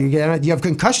their car. You have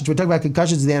concussions. We're talking about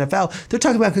concussions in the NFL. They're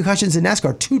talking about concussions in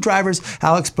NASCAR. 2 drivers,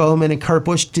 Alex Bowman and Kurt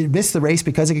Busch, missed the race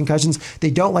because of concussions.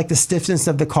 They don't like the stiffness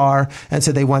of the car, and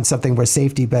so they want something for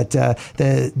safety. But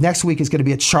the next week is going to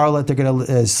be at Charlotte. They're going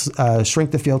to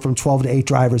shrink the field from 12 to 8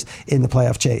 drivers in the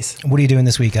playoff chase. What are you doing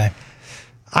this week, Guy?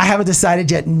 I haven't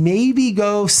decided yet. Maybe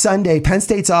go Sunday. Penn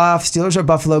State's off. Steelers are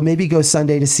Buffalo. Maybe go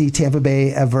Sunday to see Tampa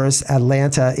Bay versus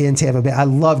Atlanta in Tampa Bay. I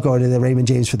love going to the Raymond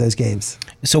James for those games.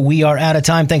 So we are out of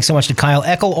time. Thanks so much to Kyle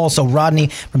Eckel. Also Rodney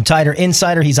from Tider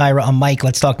Insider. He's Ira. I'm Mike.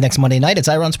 Let's talk next Monday night. It's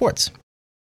Ira on Sports.